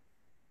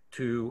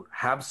to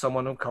have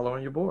someone of color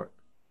on your board,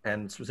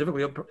 and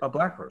specifically a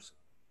Black person.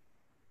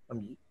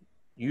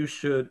 You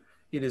should,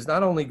 it is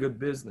not only good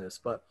business,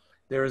 but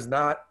there is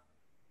not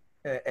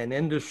an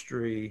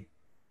industry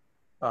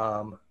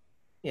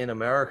in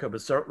America,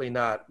 but certainly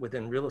not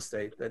within real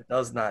estate, that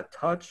does not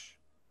touch,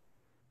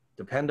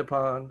 depend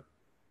upon,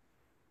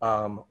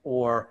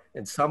 or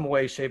in some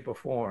way, shape, or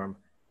form,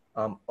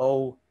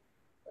 owe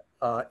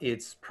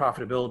its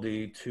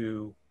profitability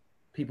to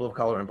people of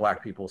color and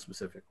Black people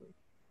specifically.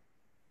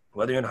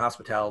 Whether you're in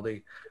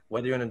hospitality,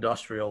 whether you're in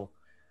industrial,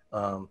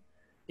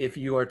 if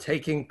you are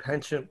taking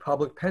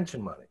public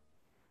pension money,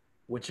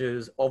 which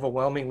is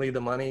overwhelmingly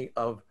the money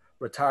of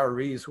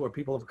retirees who are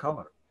people of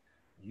color,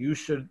 you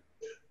should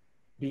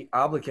be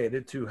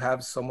obligated to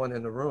have someone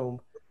in the room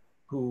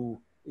who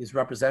is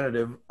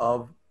representative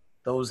of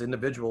those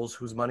individuals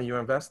whose money you're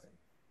investing.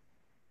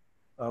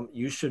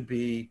 You should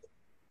be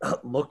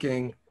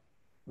looking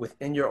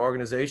within your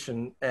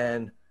organization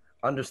and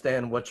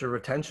understand what your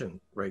retention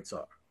rates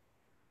are.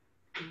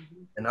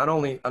 Mm-hmm. And not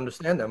only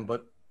understand them,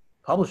 but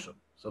publish them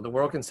so the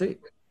world can see.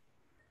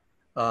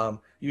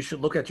 You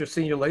should look at your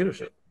senior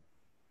leadership.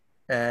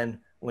 And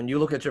when you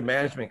look at your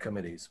management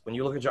committees, when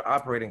you look at your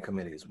operating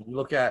committees, when you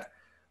look at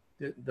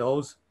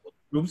those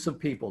groups of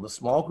people, the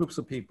small groups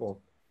of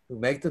people who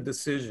make the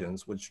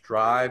decisions which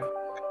drive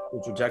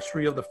the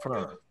trajectory of the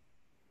firm,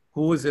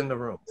 who is in the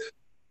room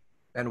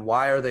and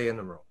why are they in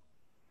the room?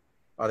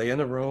 Are they in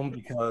the room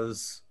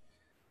because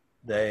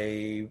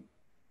they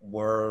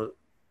were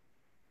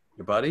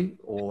your buddy,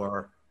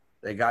 or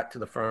they got to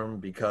the firm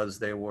because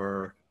they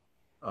were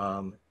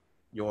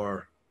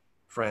your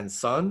friend's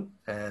son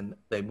and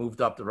they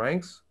moved up the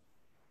ranks?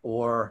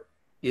 Or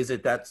is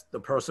it that the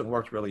person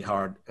worked really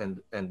hard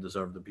and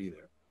deserved to be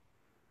there?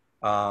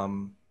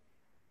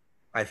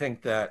 I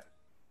think that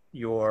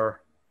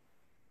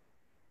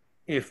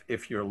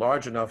if you're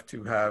large enough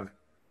to have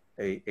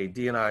a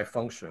D&I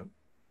function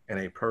and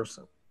a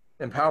person,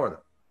 empower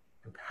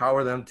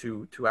them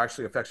to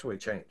actually effectuate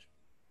change,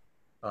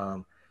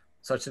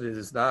 such that it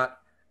is not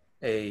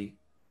a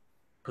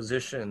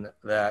position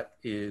that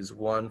is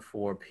one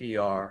for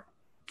PR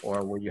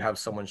or where you have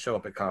someone show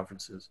up at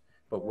conferences,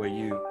 but where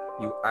you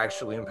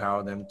actually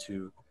empower them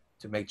to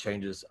make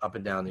changes up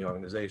and down the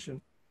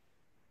organization.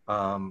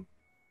 And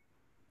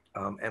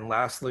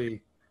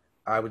lastly,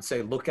 I would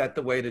say look at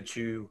the way that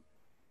you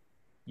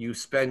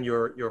spend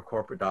your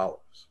corporate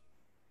dollars,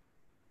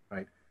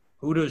 right?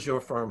 Who does your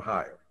firm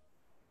hire?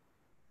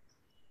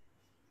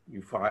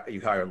 You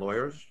hire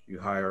lawyers, you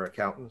hire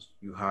accountants,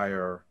 you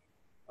hire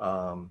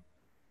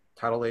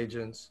title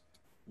agents,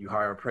 you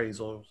hire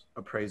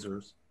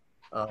appraisers,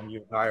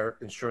 you hire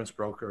insurance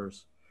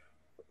brokers.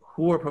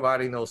 Who are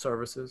providing those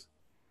services?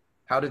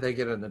 How did they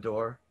get in the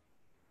door?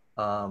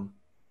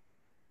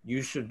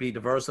 You should be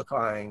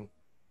diversifying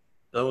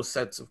those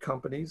sets of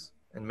companies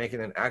and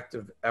making an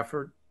active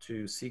effort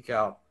to seek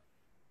out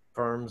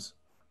firms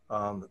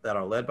that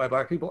are led by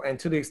Black people. And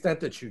to the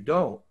extent that you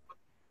don't,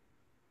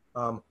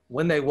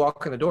 when they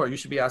walk in the door, you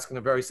should be asking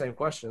the very same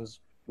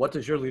questions. What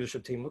does your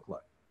leadership team look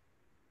like?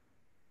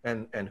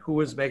 And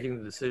who is making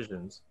the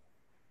decisions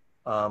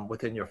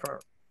within your firm?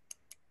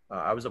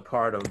 I was a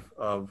part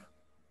of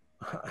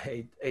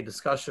a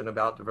discussion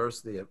about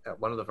diversity at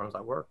one of the firms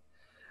I worked,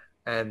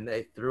 and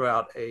they threw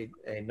out a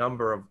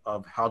number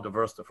of how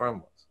diverse the firm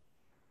was.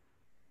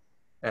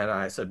 And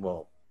I said,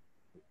 well,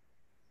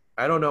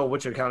 I don't know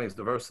which accounting is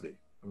diversity.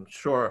 I'm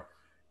sure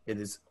it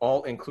is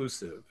all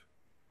inclusive,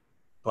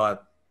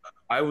 but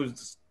I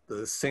was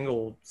the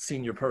single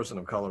senior person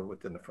of color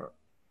within the firm.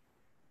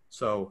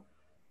 So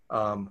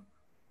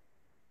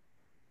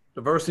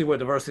diversity where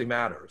diversity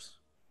matters,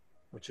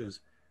 which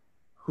is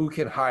who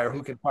can hire,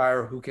 who can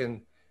fire,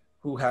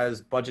 who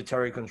has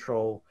budgetary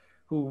control,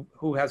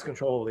 who has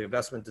control of the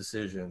investment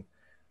decision.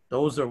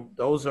 Those are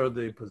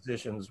the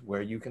positions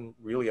where you can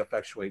really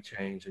effectuate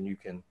change, and you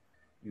can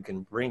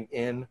bring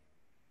in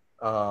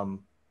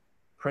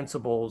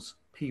principles,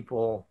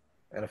 people,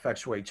 and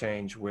effectuate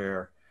change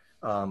where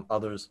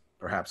others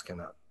perhaps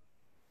cannot.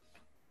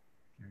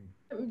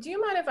 Do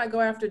you mind if I go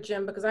after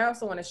Jim? Because I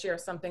also want to share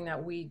something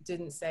that we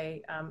didn't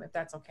say, if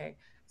that's okay.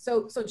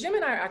 So Jim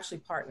and I are actually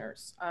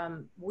partners.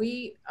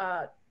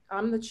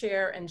 I'm the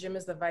chair and Jim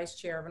is the vice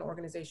chair of an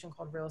organization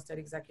called Real Estate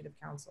Executive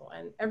Council.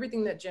 And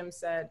everything that Jim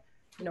said,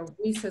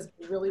 Reese has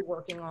been really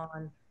working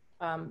on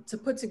to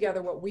put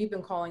together what we've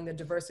been calling the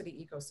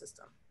diversity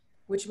ecosystem,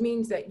 which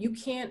means that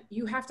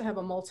you have to have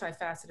a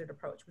multifaceted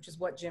approach, which is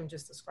what Jim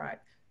just described.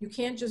 You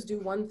can't just do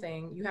one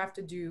thing, you have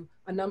to do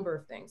a number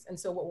of things. And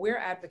so what we're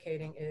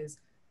advocating is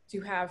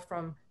to have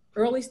from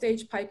early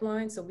stage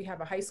pipeline. So we have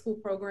a high school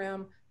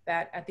program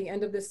that at the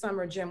end of this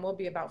summer, Jim, will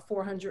be about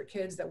 400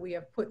 kids that we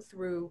have put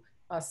through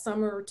a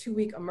summer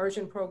 2-week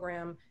immersion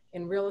program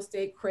in real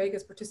estate. Craig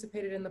has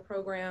participated in the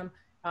program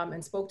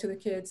and spoke to the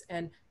kids.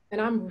 And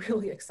I'm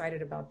really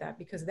excited about that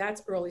because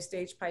that's early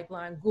stage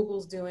pipeline.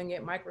 Google's doing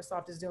it,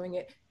 Microsoft is doing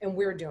it, and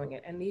we're doing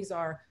it. And these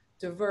are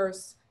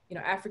diverse,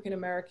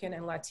 African-American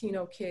and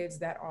Latino kids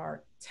that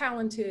are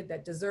talented,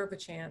 that deserve a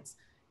chance.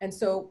 And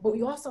so, but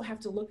you also have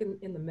to look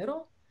in the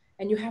middle,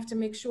 and you have to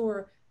make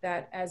sure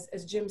that, as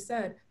Jim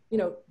said,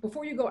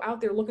 before you go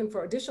out there looking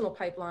for additional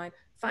pipeline,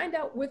 find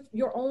out with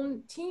your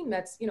own team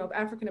that's,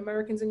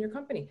 African-Americans in your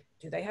company.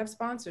 Do they have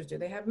sponsors? Do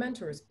they have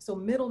mentors? So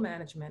middle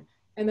management.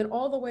 And then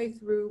all the way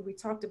through, we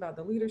talked about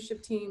the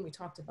leadership team, we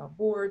talked about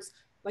boards,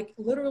 like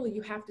literally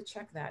you have to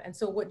check that. And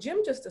so what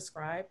Jim just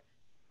described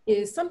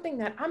is something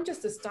that I'm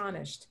just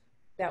astonished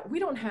that we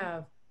don't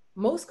have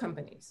most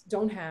companies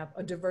don't have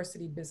a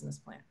diversity business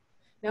plan.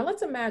 Now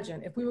let's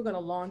imagine if we were going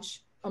to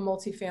launch a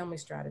multifamily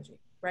strategy,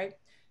 right?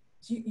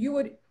 You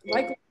would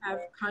likely have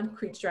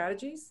concrete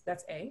strategies,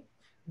 that's A.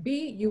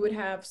 B, you would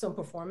have some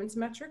performance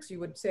metrics. You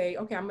would say,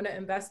 okay, I'm going to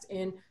invest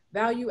in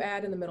value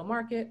add in the middle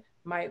market.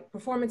 My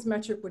performance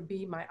metric would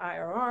be my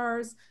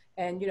IRRs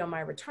and my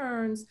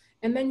returns.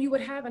 And then you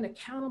would have an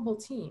accountable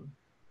team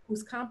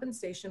whose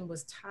compensation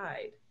was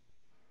tied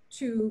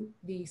to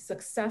the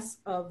success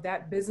of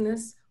that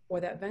business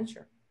or that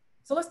venture.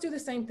 So let's do the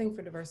same thing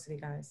for diversity,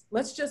 guys.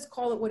 Let's just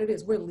call it what it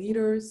is. We're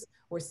leaders,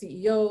 we're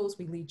CEOs,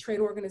 we lead trade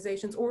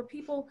organizations, or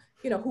people,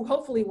 who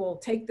hopefully will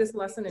take this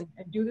lesson and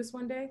do this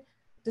one day.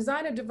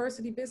 Design a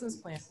diversity business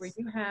plan where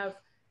you have,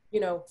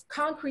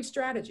 concrete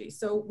strategies.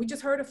 So we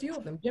just heard a few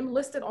of them. Jim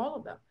listed all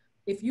of them.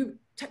 If you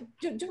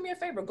do me a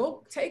favor,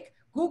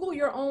 Google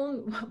your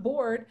own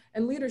board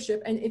and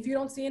leadership. And if you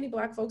don't see any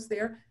Black folks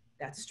there,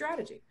 that's a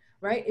strategy,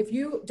 right? If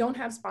you don't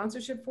have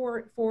sponsorship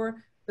for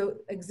the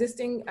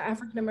existing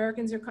African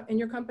Americans in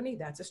your company,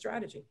 that's a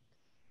strategy.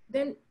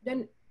 Then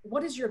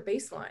what is your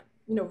baseline?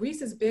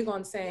 Reese is big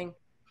on saying,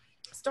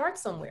 start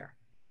somewhere.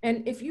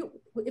 And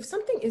if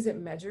something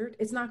isn't measured,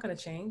 it's not going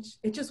to change.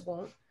 It just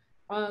won't.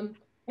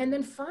 And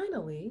then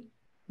finally,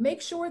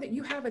 make sure that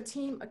you have a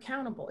team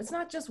accountable. It's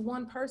not just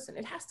one person.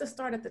 It has to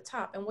start at the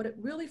top. And what it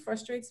really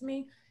frustrates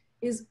me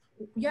is,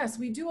 yes,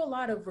 we do a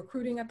lot of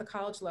recruiting at the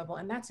college level,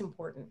 and that's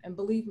important. And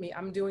believe me,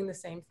 I'm doing the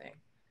same thing.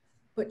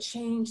 But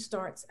change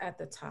starts at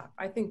the top.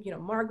 I think,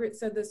 Margaret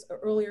said this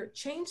earlier,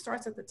 change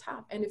starts at the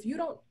top. And if you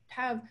don't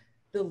have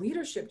the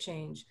leadership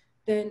change,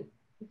 then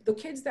the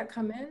kids that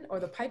come in or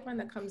the pipeline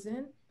that comes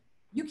in,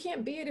 you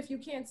can't be it if you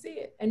can't see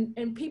it.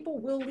 And people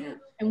will leave.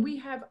 And we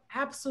have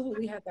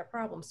absolutely had that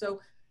problem. So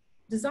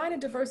design a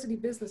diversity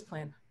business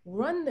plan.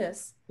 Run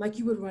this like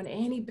you would run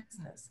any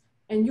business,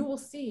 and you will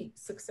see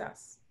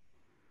success.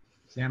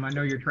 Sam, I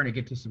know you're trying to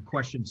get to some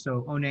questions.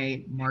 So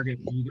Onay, Margaret,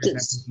 you guys have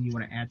anything you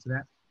want to add to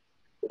that?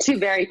 Two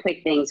very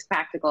quick things,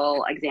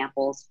 practical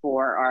examples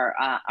for our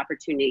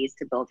opportunities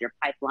to build your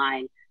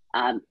pipeline.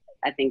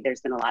 I think there's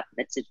been a lot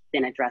that's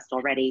been addressed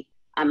already.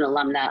 I'm an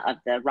alumna of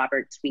the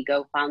Robert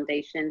Twigo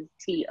Foundation,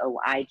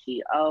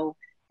 TOIGO,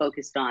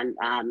 focused on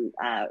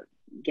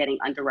getting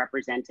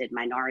underrepresented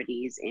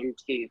minorities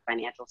into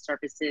financial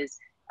services.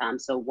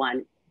 So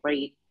one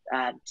great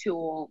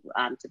tool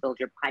to build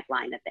your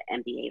pipeline at the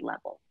MBA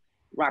level,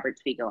 Robert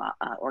Twigo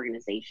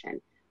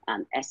organization.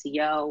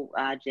 SEO,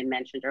 Jim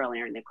mentioned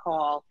earlier in the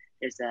call,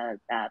 there's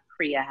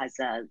Priya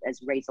has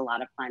raised a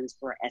lot of funds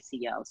for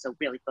SEO. So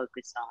really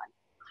focused on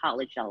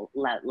college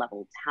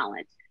level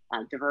talent,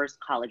 diverse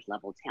college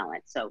level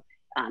talent. So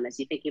as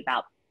you think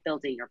about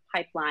building your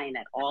pipeline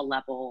at all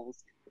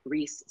levels,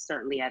 Reese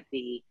certainly at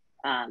the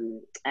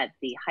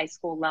high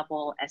school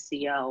level,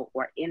 SEO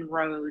or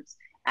inroads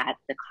at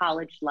the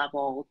college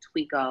level,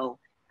 Twigo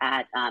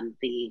at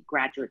the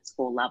graduate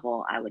school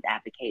level, I would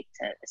advocate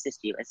to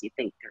assist you as you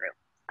think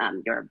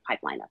through your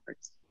pipeline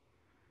efforts.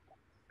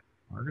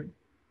 Margaret?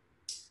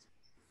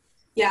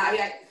 Yeah,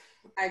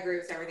 I agree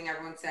with everything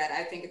everyone said.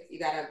 I think you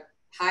got to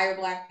hire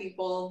Black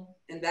people,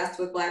 invest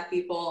with Black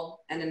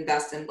people, and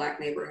invest in Black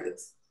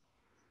neighborhoods.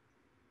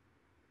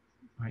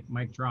 All right,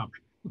 mic drop.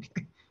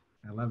 Okay,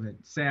 I love it.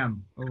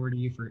 Sam, over to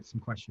you for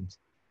some questions.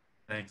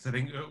 Thanks. I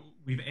think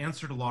we've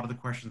answered a lot of the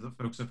questions that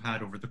folks have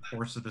had over the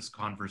course of this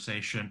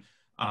conversation.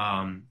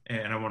 And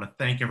I want to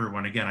thank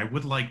everyone again. I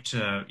would like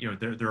to,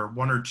 there are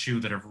one or two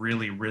that have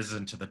really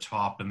risen to the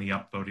top in the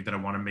upvoting that I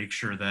want to make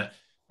sure that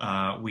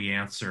we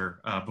answer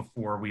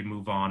before we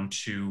move on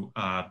to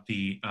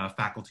the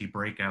faculty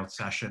breakout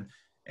session.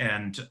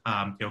 And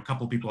a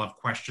couple of people have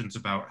questions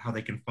about how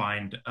they can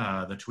find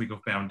the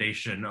Twigo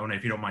Foundation. Onay,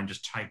 if you don't mind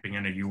just typing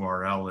in a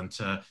URL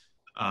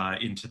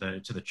into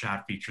the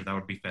chat feature, that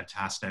would be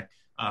fantastic.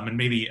 And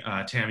maybe,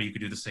 Tammy, you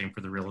could do the same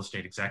for the Real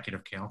Estate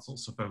Executive Council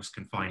so folks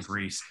can find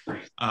Reese.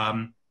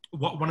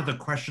 One of the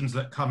questions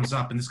that comes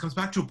up, and this comes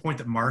back to a point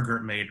that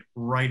Margaret made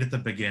right at the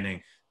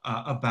beginning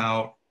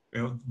about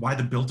why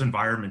the built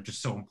environment is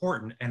so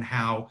important and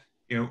how,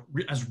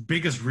 as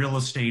big as real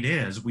estate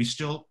is, we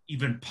still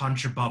even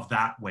punch above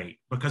that weight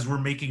because we're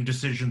making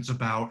decisions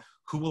about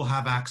who will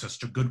have access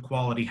to good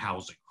quality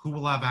housing, who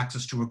will have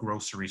access to a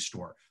grocery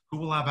store, who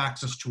will have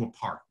access to a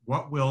park,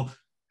 what will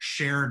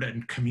shared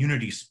and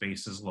community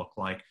spaces look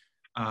like.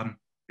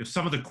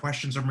 Some of the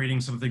questions I'm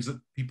reading, some of the things that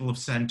people have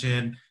sent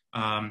in,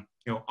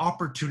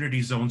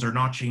 opportunity zones are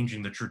not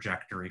changing the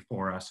trajectory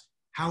for us.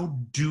 How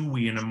do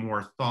we, in a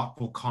more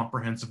thoughtful,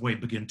 comprehensive way,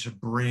 begin to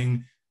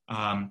bring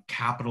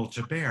capital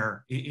to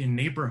bear in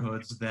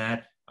neighborhoods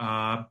that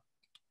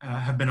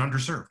have been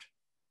underserved?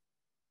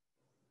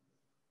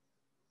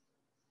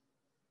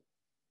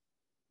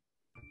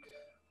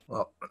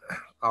 Well,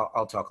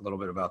 I'll talk a little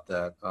bit about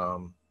that.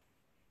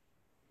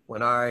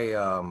 When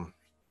I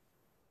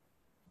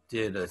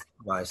did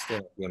my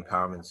stint at the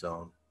Empowerment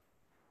Zone,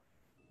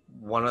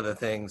 one of the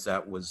things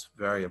that was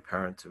very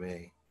apparent to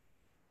me,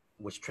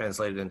 which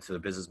translated into the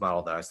business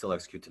model that I still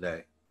execute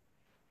today,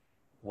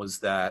 was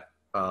that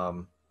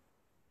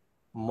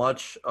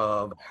much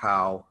of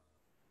how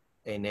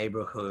a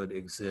neighborhood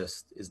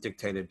exists is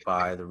dictated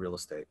by the real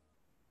estate.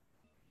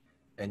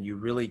 And you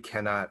really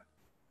cannot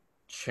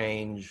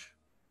change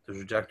the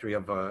trajectory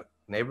of a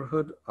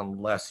neighborhood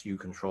unless you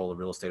control the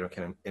real estate or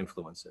can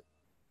influence it.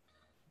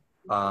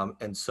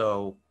 And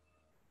so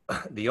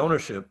the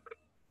ownership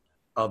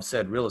of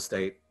said real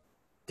estate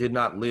did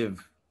not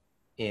live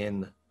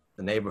in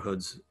the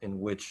neighborhoods in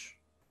which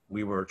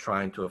we were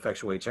trying to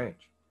effectuate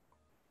change.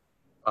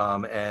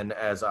 And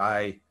as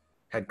I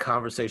had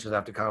conversations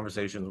after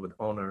conversations with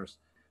owners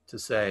to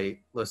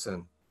say,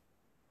 listen,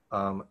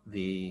 and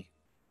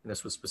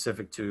this was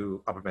specific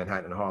to Upper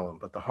Manhattan and Harlem,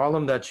 but the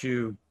Harlem that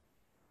you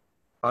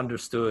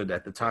understood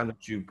at the time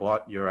that you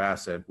bought your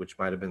asset, which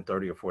might have been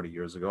 30 or 40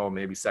 years ago, or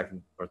maybe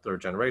second or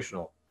third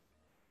generational,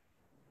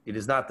 it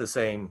is not the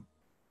same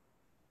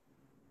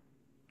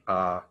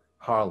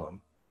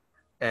Harlem.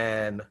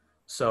 And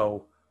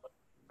so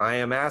I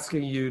am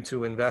asking you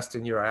to invest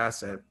in your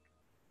asset,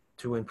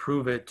 to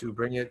improve it, to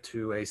bring it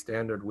to a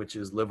standard which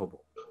is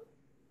livable.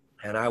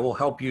 And I will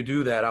help you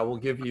do that. I will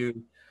give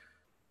you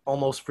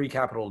almost free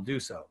capital to do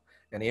so.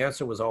 And the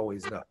answer was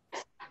always no,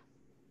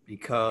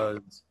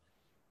 because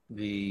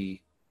the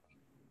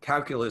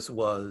calculus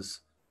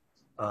was,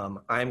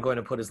 I'm going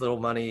to put as little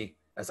money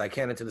as I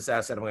can into this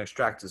asset. I'm going to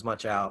extract as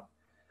much out.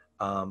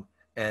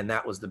 And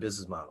that was the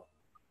business model.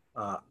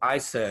 I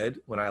said,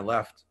 when I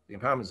left the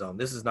empowerment zone,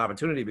 this is an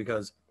opportunity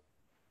because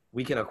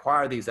we can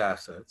acquire these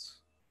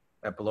assets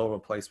at below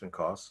replacement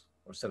costs,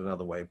 or said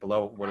another way,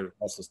 below what it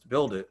costs us to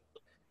build it,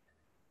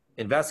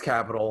 invest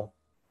capital,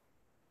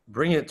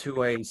 bring it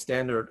to a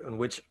standard in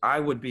which I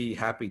would be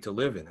happy to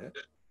live in it,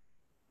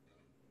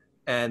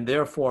 and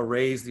therefore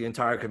raise the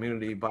entire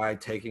community by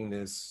taking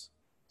this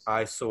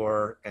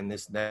eyesore and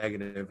this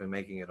negative and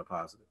making it a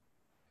positive.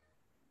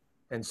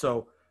 And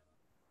so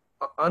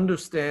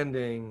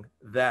understanding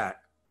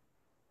that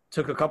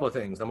took a couple of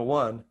things. Number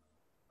one,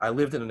 I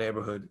lived in a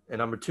neighborhood, and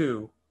number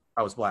two,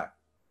 I was Black.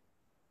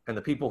 And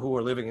the people who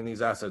were living in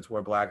these assets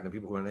were Black, and the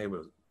people who were in the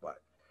neighborhood were Black.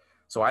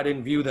 So I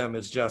didn't view them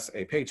as just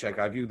a paycheck.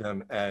 I viewed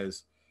them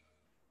as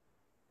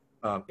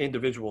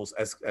individuals,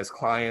 as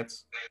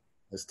clients,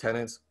 as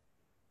tenants,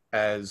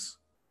 as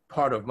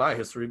part of my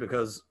history,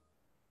 because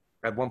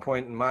at one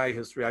point in my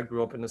history, I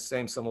grew up in the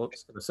similar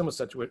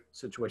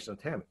situation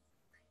of Tammy,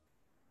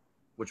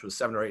 which was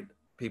 7 or 8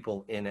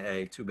 people in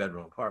a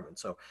 2-bedroom apartment.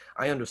 So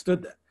I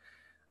understood that.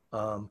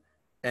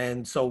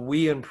 And so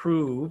we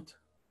improved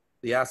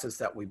the assets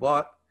that we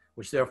bought,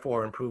 which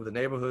therefore improved the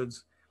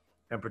neighborhoods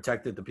and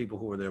protected the people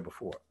who were there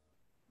before.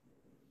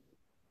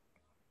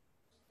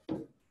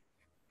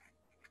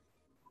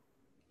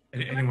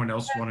 Anyone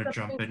else want to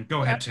jump in?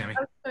 Go ahead, Tammy.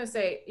 I was going to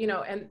say, you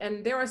know,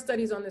 and there are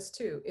studies on this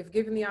too. If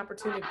given the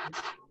opportunity,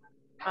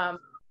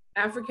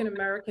 African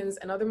Americans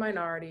and other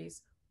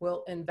minorities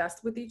will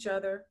invest with each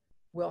other,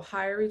 will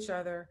hire each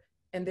other,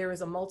 and there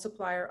is a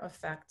multiplier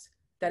effect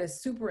that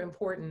is super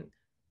important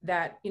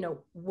that, you know,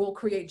 will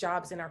create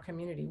jobs in our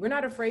community. We're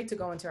not afraid to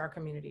go into our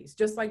communities.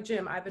 Just like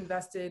Jim, I've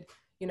invested,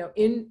 you know,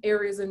 in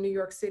areas of New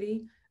York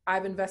City.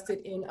 I've invested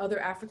in other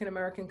African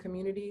American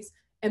communities,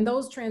 and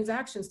those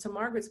transactions, to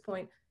Margaret's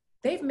point,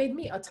 they've made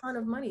me a ton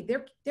of money.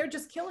 They're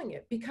just killing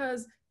it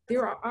because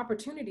there are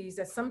opportunities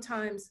that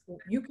sometimes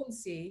you can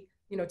see,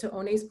 you know, to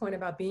Onay's point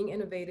about being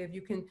innovative,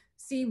 you can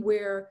see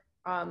where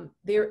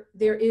there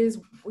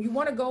is, you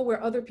want to go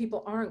where other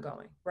people aren't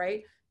going,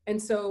 right?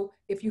 And so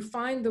if you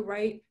find the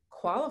right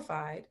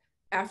qualified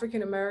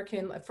African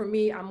American, for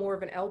me, I'm more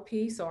of an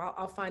LP, so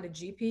I'll find a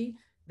GP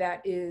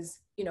that is,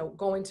 you know,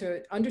 going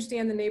to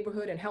understand the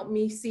neighborhood and help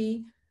me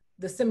see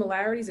the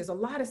similarities. There's a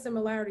lot of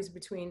similarities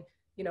between,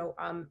 you know,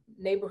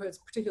 neighborhoods,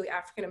 particularly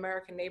African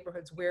American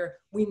neighborhoods, where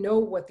we know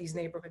what these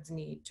neighborhoods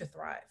need to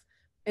thrive.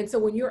 And so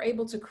when you're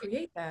able to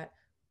create that,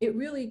 it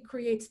really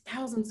creates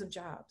thousands of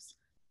jobs.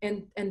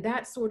 And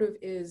that sort of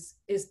is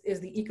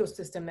the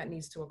ecosystem that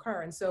needs to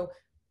occur. And so,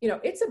 you know,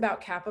 it's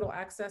about capital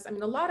access. I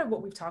mean, a lot of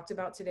what we've talked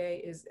about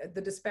today is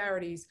the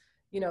disparities.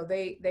 You know,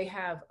 they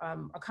have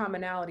a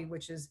commonality,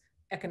 which is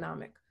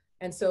economic.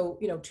 And so,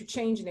 you know, to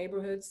change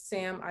neighborhoods,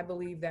 Sam, I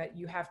believe that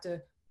you have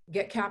to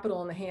get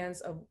capital in the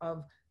hands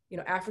of you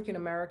know, African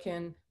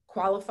American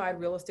qualified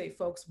real estate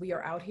folks. We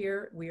are out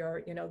here. We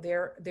are, you know,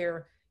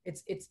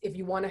 it's if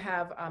you want to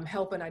have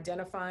help in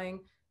identifying,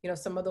 you know,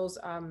 some of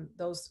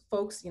those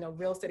folks, you know,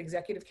 Real Estate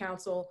Executive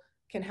Council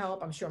can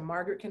help. I'm sure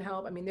Margaret can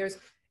help. I mean,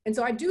 and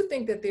so I do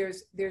think that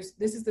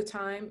this is the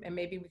time, and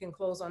maybe we can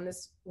close on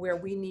this, where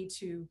we need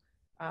to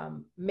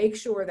make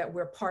sure that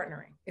we're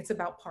partnering. It's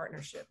about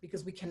partnership,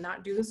 because we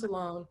cannot do this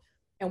alone.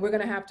 And we're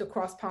going to have to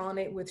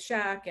cross-pollinate with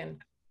Schack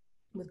and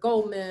with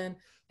Goldman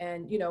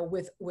and, you know,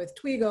 with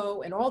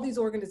Twigo and all these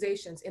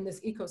organizations in this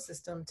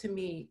ecosystem, to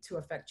me, to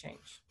affect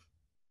change.